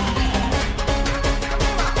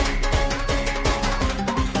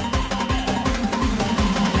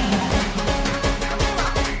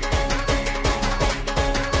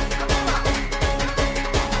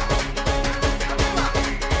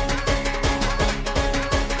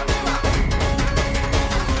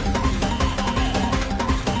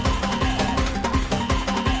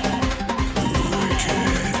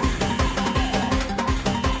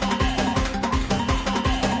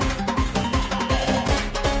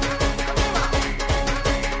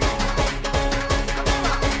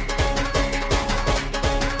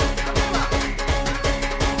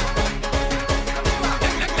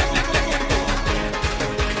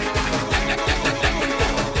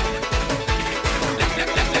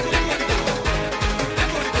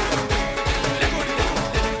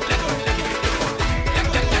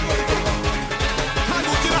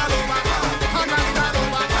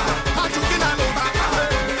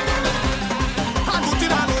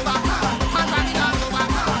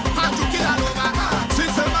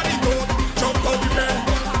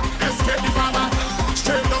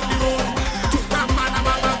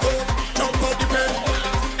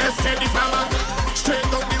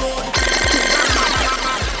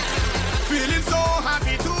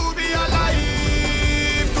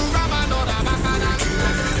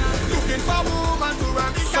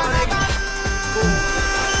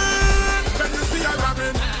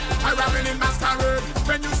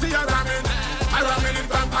 When you see a ramming in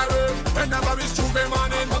Vampire. Whenever it's Tuesday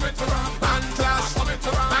morning, band clash,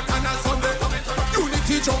 back on a Sunday.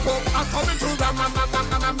 Unity jump up, I'm coming to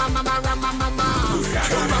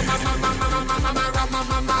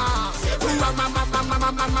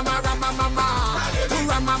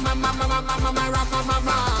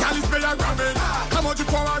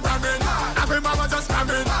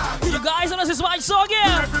You guys know this is my song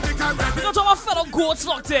here. We got our fellow goats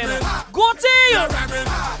locked in. Goaty!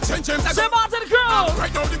 Say Martin Crew!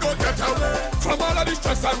 Right now the goat get away from all of the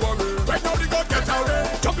stress and worry. Right now the goat get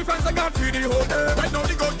away. Jumpy friends and can't feed the whole day. Right now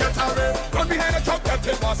the goat get away. Run behind the truck, get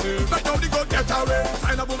it massive. Right now the goat get away.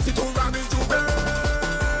 Find a boomsy to ram into bed.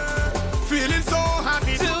 Feeling so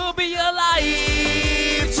happy to be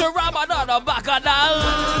alive. To ram another bacchanal.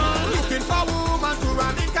 Looking for woman to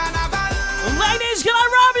run in carnival. Ladies, can I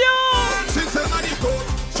rob you? Since the money goat,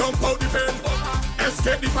 jump out the bed.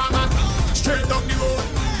 Escape the farmer. Straight down the road.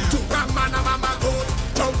 To ram man and mama goat.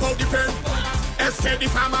 Jump out the pen. Escape the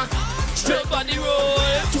farmer. Straight on the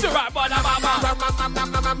road. To ram man and mama.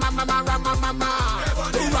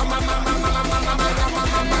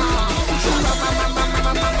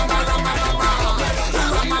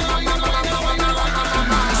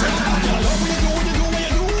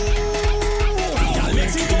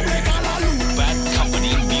 Bad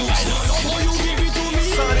company music.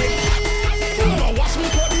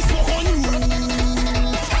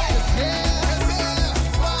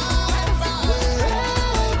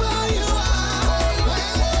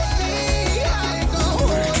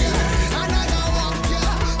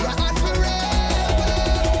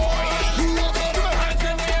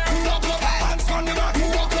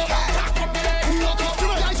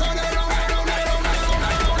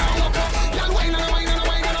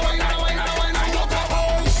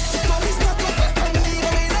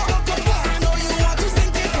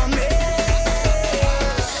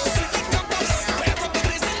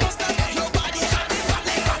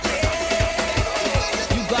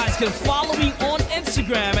 You can follow me on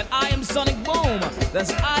Instagram at I am Sonic Boom.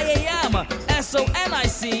 That's IAMSONICBOOM.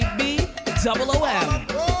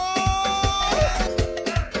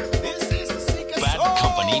 Bad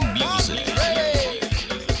company music.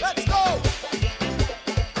 Let's go.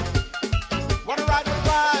 Wanna ride with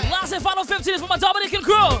mine? Last and final 15 is for my Dominican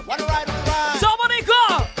crew. Wanna ride with mine?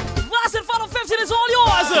 Dominica, last and final 15 is all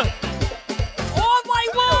yours. Oh my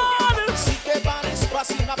word!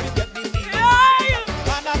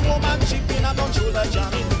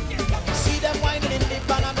 See them whining in the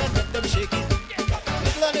pan and then let them shake it.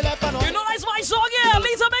 Little on the left and on. You know that's my song here.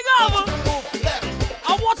 Lisa, big up. I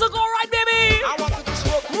want to go right, baby. I want to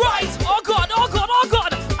stroke right. Oh God, oh God, oh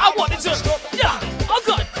God. I want it to. Yeah. Oh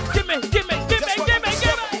God. Give me.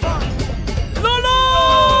 Lulu.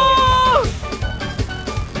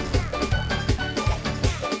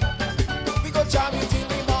 We go jam you till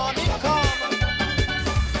the morning come.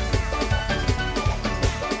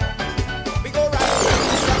 We go right.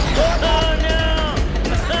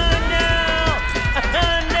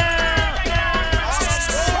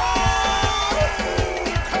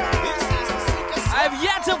 I've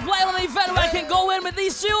yet to play on an event where I can go in with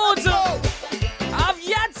these tunes. I've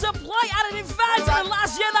yet to play at an event in the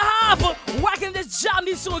last year and a half where I can just jam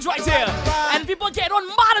these tunes right here. And people get on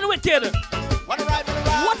mad and wicked. What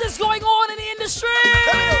is going on in the industry?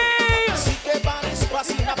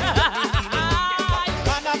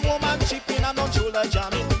 Man and woman chipping and on shoulder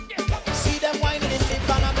jamming. See them whining in the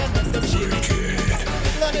pan and then let them shake it.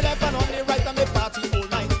 Little on the left and on the right and the party all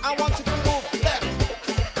night. I want you to move left.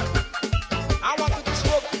 I want you to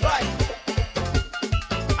stroke right.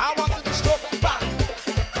 I want you to stroke back.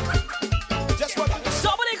 Just want you to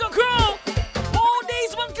Dominica crew, all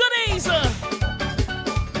these one goodies.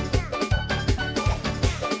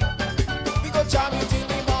 We go jam you till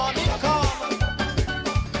the morning.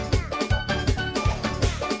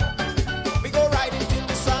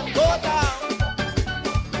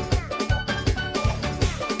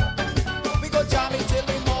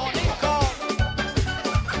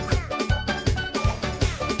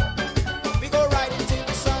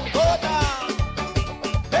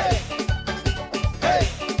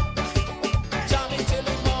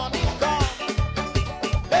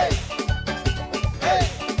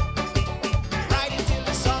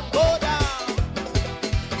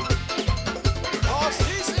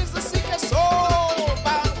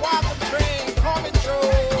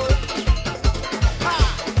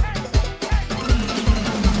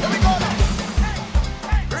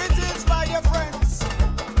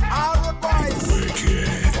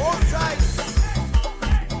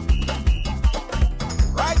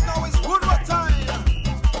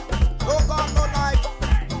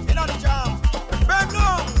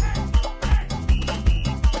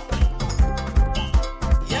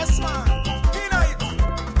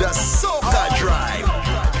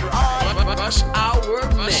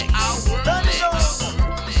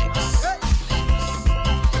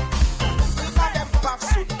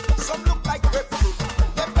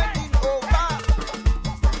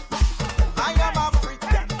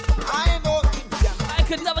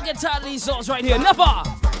 these songs right here. Never.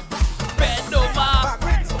 Bend over,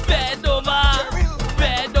 bend over,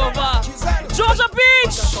 bend over. Georgia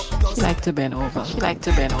Beach. She like to bend over. She like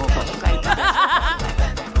to bend over. She like to bend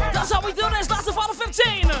over. That's how we do this. That's the final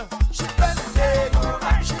 15.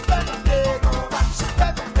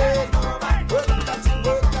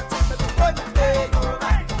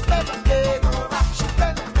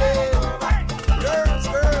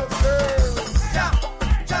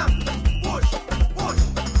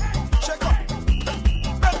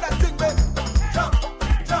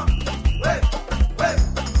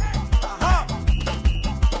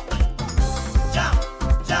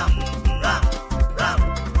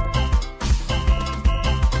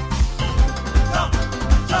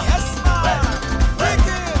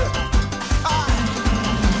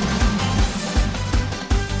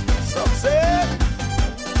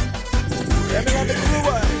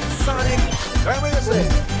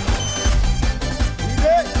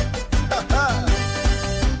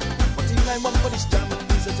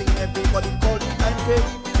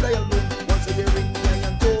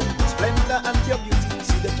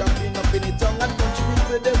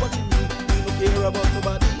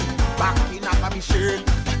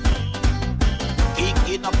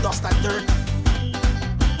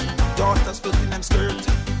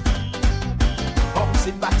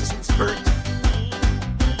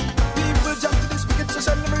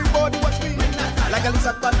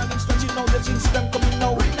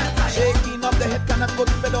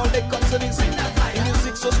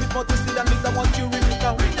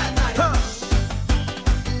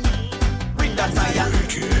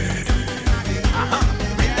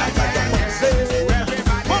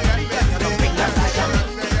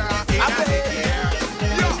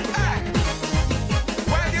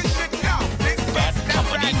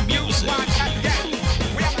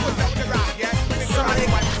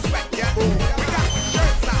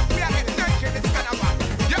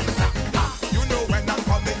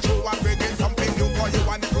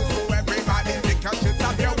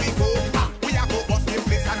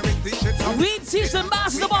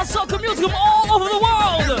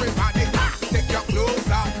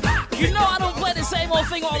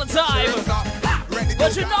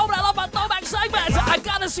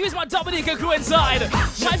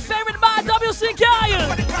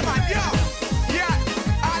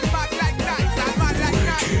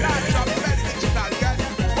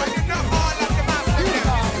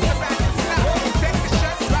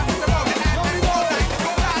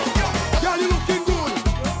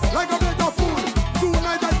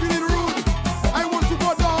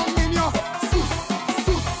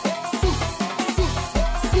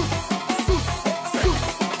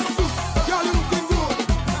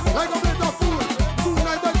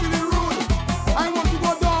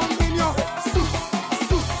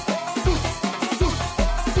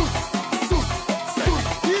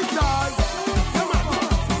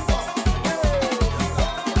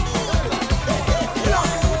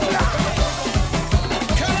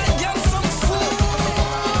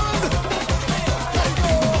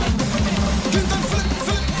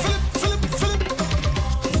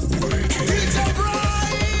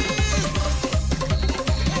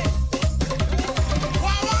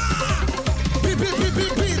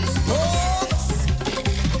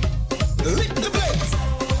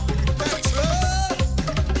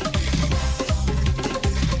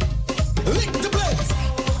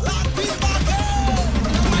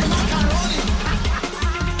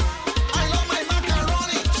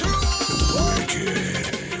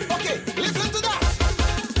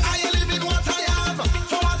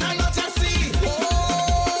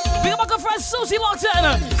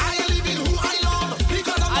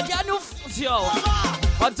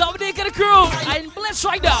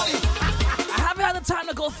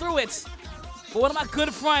 But one of my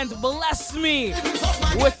good friends blessed me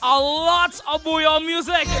with a lot of bouillon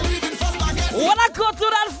music. When I go through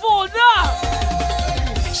that folder,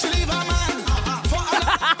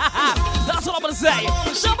 that's what I'm gonna say.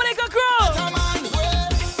 Somebody can crew.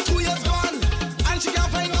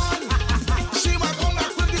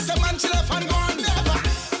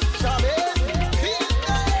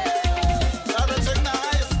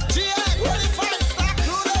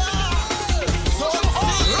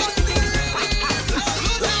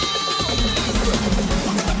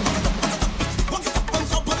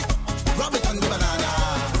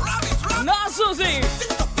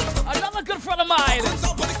 Another good friend of mine.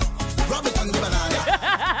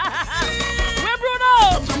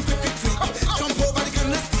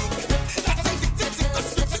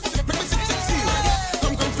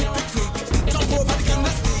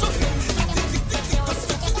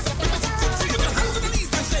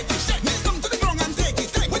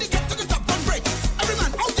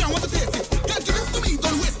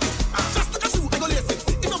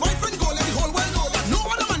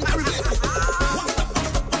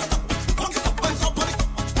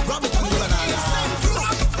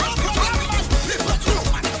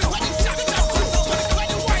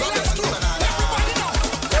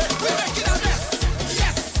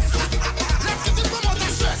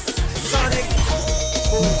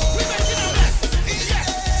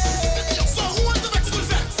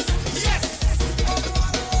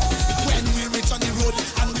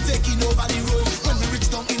 taking over the road. When we reach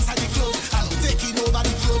down inside the club, and we taking over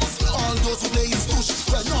the clubs. All those who play is push.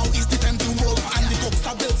 Well, now is the time to move, and the cops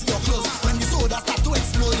start belting your clothes. When the soda start to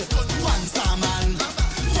explode, one star man,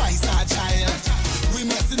 twice star child. We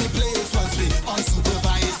messing the place once we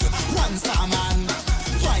unsupervised. One star man,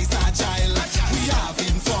 twice star child. We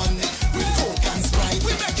having fun with Coke and Sprite.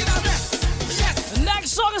 We making a mess. Yes.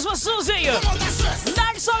 Next song is for Susie.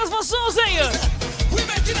 Next song is for Susie. We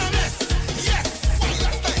making a mess. Yes.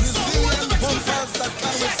 Resilient bumpers that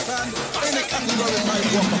can withstand any category of my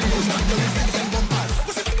work. Push back the resilient bumpers.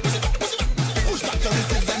 Push back the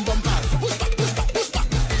resilient bumpers. Push back the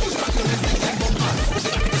resilient bumpers. Push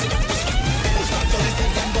back the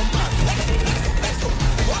resilient bumpers. Let's go.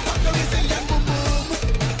 Walk up the resilient boom boom.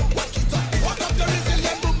 Walk it up. Walk up the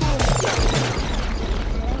resilient boom boom.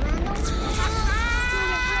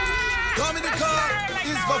 Dominica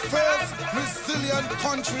is the first resilient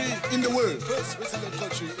country in the world.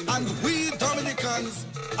 And we Dominicans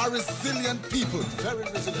are resilient people. Very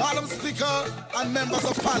resilient. Madam Speaker and members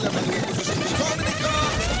of Parliament. Dominica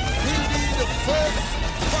will be the first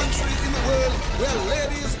country in the world where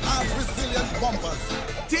ladies have resilient bumpers.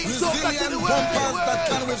 Resilient bumpers that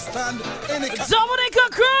can withstand any Dominica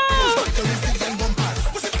crew! Push back the resilient bumpers.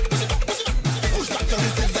 Push back the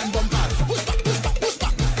resilient bumpers. Push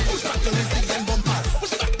back the resilient bumpers.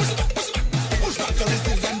 Push back the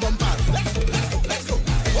resilient bumpers. Let's go.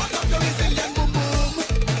 Walk up the resilient boom boom.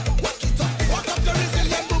 Walk it up. Walk up the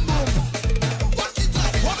resilient boom boom. Walk it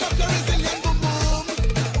up. Walk up the resilient boom boom.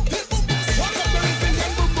 Walk up the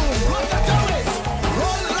resilient boom boom. Roll that away.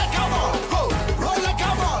 Roll like a ball. Roll like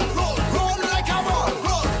a ball. Roll like a ball.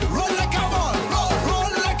 Roll like a ball.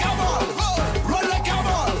 Roll like a ball. Roll like a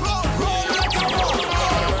ball. Roll like a ball.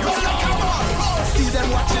 Roll like a ball. See them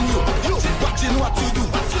watching you. Watching what you do.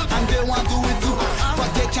 And they want to do it too. But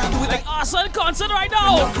they can't do it like Awesome concert right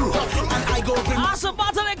now. and I go bring Awesome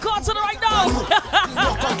battle in concert right now.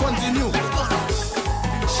 walk on continue.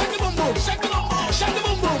 Shake the boom boom, shake the boom boom, shake the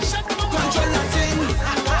boom boom, shake the boom boom. Control that thing,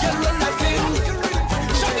 control that thing.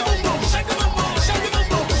 Shake the boom boom, shake the boom boom, shake the boom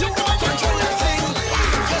boom. Control that thing.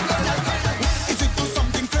 If it do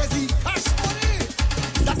something crazy,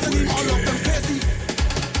 that's the name all of them crazy.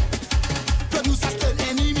 Producers turn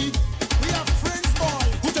enemy. We have friends, boy,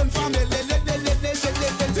 who turn family.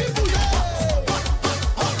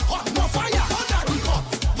 Hot, more fire.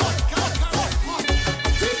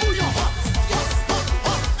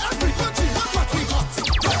 Every country, that's what we got.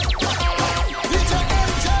 DJ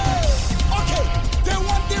MJ. Okay, they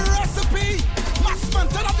want the recipe. Massman,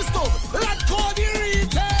 turn up the stove. Let's go the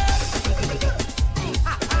retail.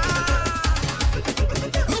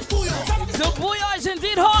 Look, booyah. The booyah is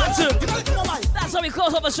indeed hot. That's how we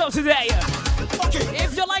close up the show today.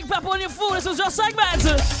 If you like pepper on your food, this is your segment.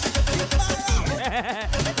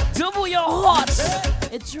 The booyah hot.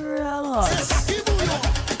 It's real hot.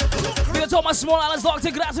 We are talking about Small Islands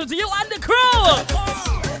Doctor. Good afternoon to you and the crew.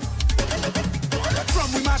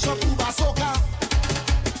 From we mash up Uber Soca.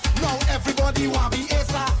 Now everybody want be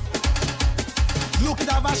Asa. Look at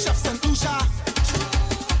our chefs and Usha.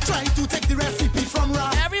 Trying to take the recipe from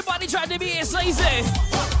Ra. Everybody trying to be as easy.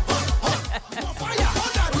 Fire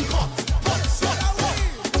under the pot.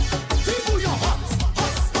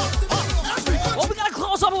 Well, we gotta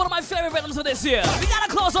close up with one of my favorite rhythms of this year. We gotta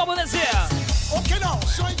close up with this here. Okay now,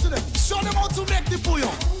 show it to them. Show them how to make the bouillon.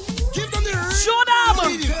 Give them the Show them.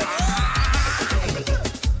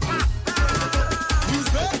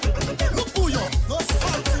 Look bouillon. The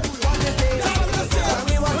salty bouillon.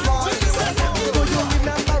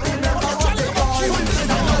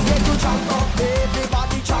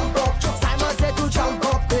 Everybody jump up. Simon said to jump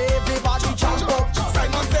up. Everybody jump up.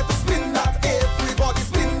 Simon said to spin that. Everybody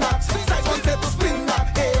spin that. Simon said to spin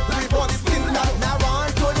that. Everybody spin that. Now run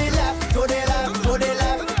to the left, to the left, to the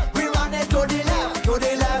left. We run it to the left, to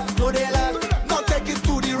the left, to the left. Now take it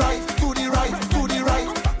to the right, to the right, to the right.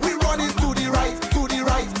 We run it to the right, to the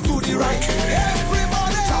right, to the right.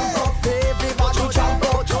 Everybody jump up. Everybody jump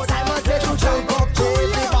up. Simon said to jump up.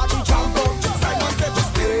 Everybody jump up. Simon said to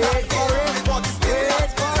spin that. Everybody spin that.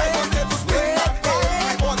 Simon said to spin that.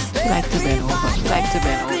 Everybody spin that. Like to bend over. Like to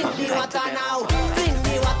bend Bring over. the water now. Bring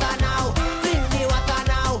the water now. Bring the water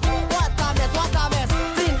now. What a mess, what a mess.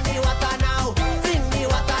 Bring the water now. Bring the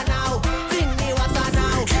water now. Bring the water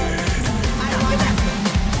now. I want the mess.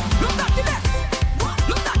 Look at the mess.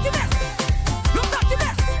 Look at the mess. Look at the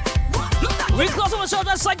mess. Look at We close up the show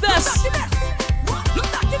just like this. the mess.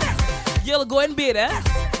 Look at the mess. You'll go in bed, eh?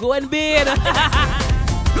 Go in bed. Look at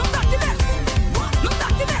the mess. Look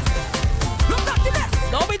at the mess. Look at the mess.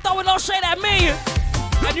 Don't be throwing no shade at me.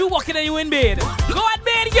 And you walking and you in bed. Go in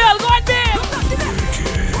bed, girl. Go in bed. Look at the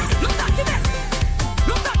mess. Look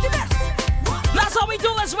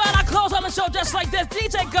the show just like this.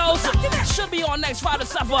 DJ Ghost should be on next 5 to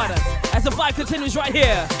 7 as the fight continues right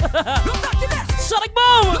here. Sonic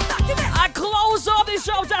Boom! I close off this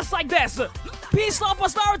show just like this. Peace, love,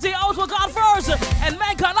 prosperity, always with God first, and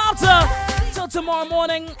mankind after. Till tomorrow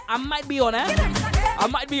morning, I might be on, I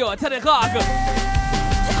might be on 10 o'clock. She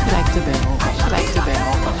like to bend over. She like to bend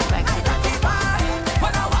over. She like to bend over.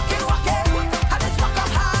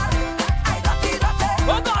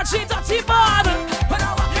 Oh God, she's dirty bad.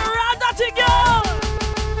 You're a dirty girl.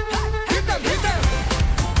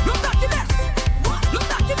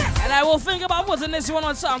 And I will think about putting this one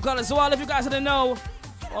on SoundCloud as well. If you guys didn't know,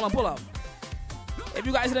 hold on, pull up. If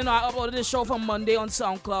you guys didn't know, I uploaded this show from Monday on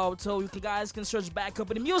SoundCloud, so you guys can search Bad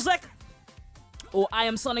Company Music or I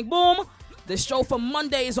Am Sonic Boom. The show from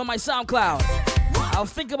Monday is on my SoundCloud. I'll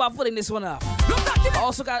think about putting this one up. I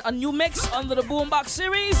also got a new mix under the Boombox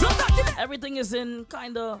series. Everything is in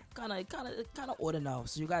kind of order now,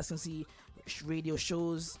 so you guys can see radio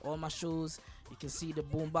shows, all my shows. You can see the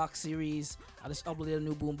Boombox series. I just uploaded a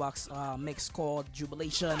new Boombox mix called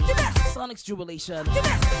Jubilation. Sonic's Jubilation.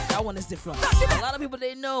 That one is different. A lot of people,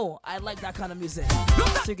 they know I like that kind of music.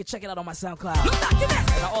 So you can check it out on my SoundCloud.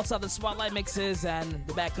 And I also have the Spotlight mixes and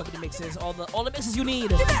the Bad Company mixes. All the mixes you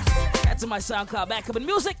need. That's in my SoundCloud. Bad Company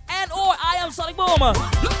Music and or I Am Sonic Boom.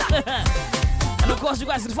 And of course, you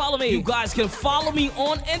guys can follow me. You guys can follow me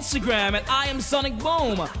on Instagram at I Am Sonic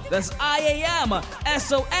Boom. That's IAMSONICBOOM.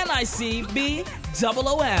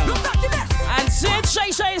 And Sid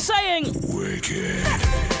Shay Shay is saying, Wicked.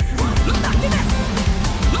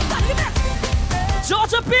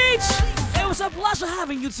 Georgia Beach, it was a pleasure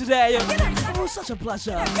having you today. It was such a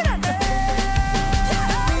pleasure.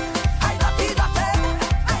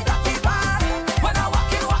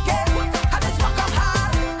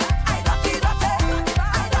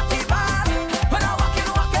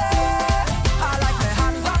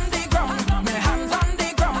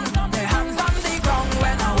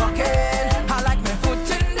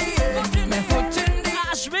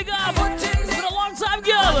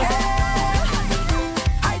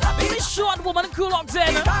 Woman crew locked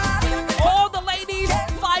in. All the ladies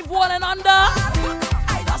 5'1" and under,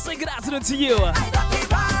 I say good afternoon to you.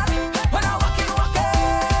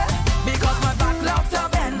 Because my back love to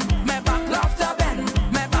bend, my back love to bend,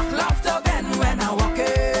 my back love to bend when I walk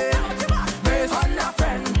in. Brace on a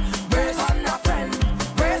friend, brace on a friend,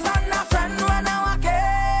 brace on a friend when I walk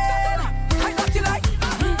in. I got you like,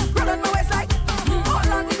 run on my waist like,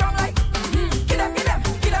 hold on the ground like, get them, get them,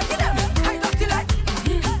 get them, get them. I got you like,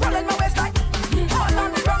 run on my waist like.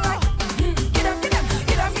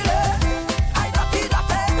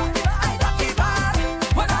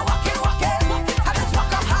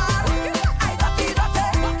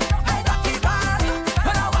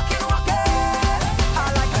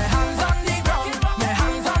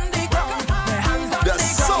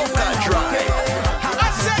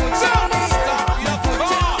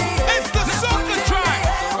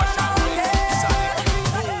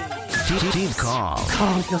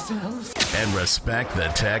 Calm yourselves. And respect the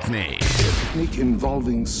technique. Technique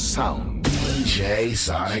involving sound. DJ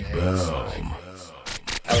Sonic Boom.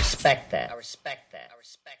 I respect that. I respect that. I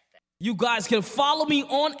respect that. You guys can follow me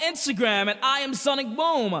on Instagram at I Am Sonic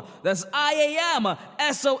Boom. That's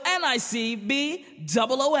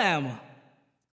IAMSONICBOOM.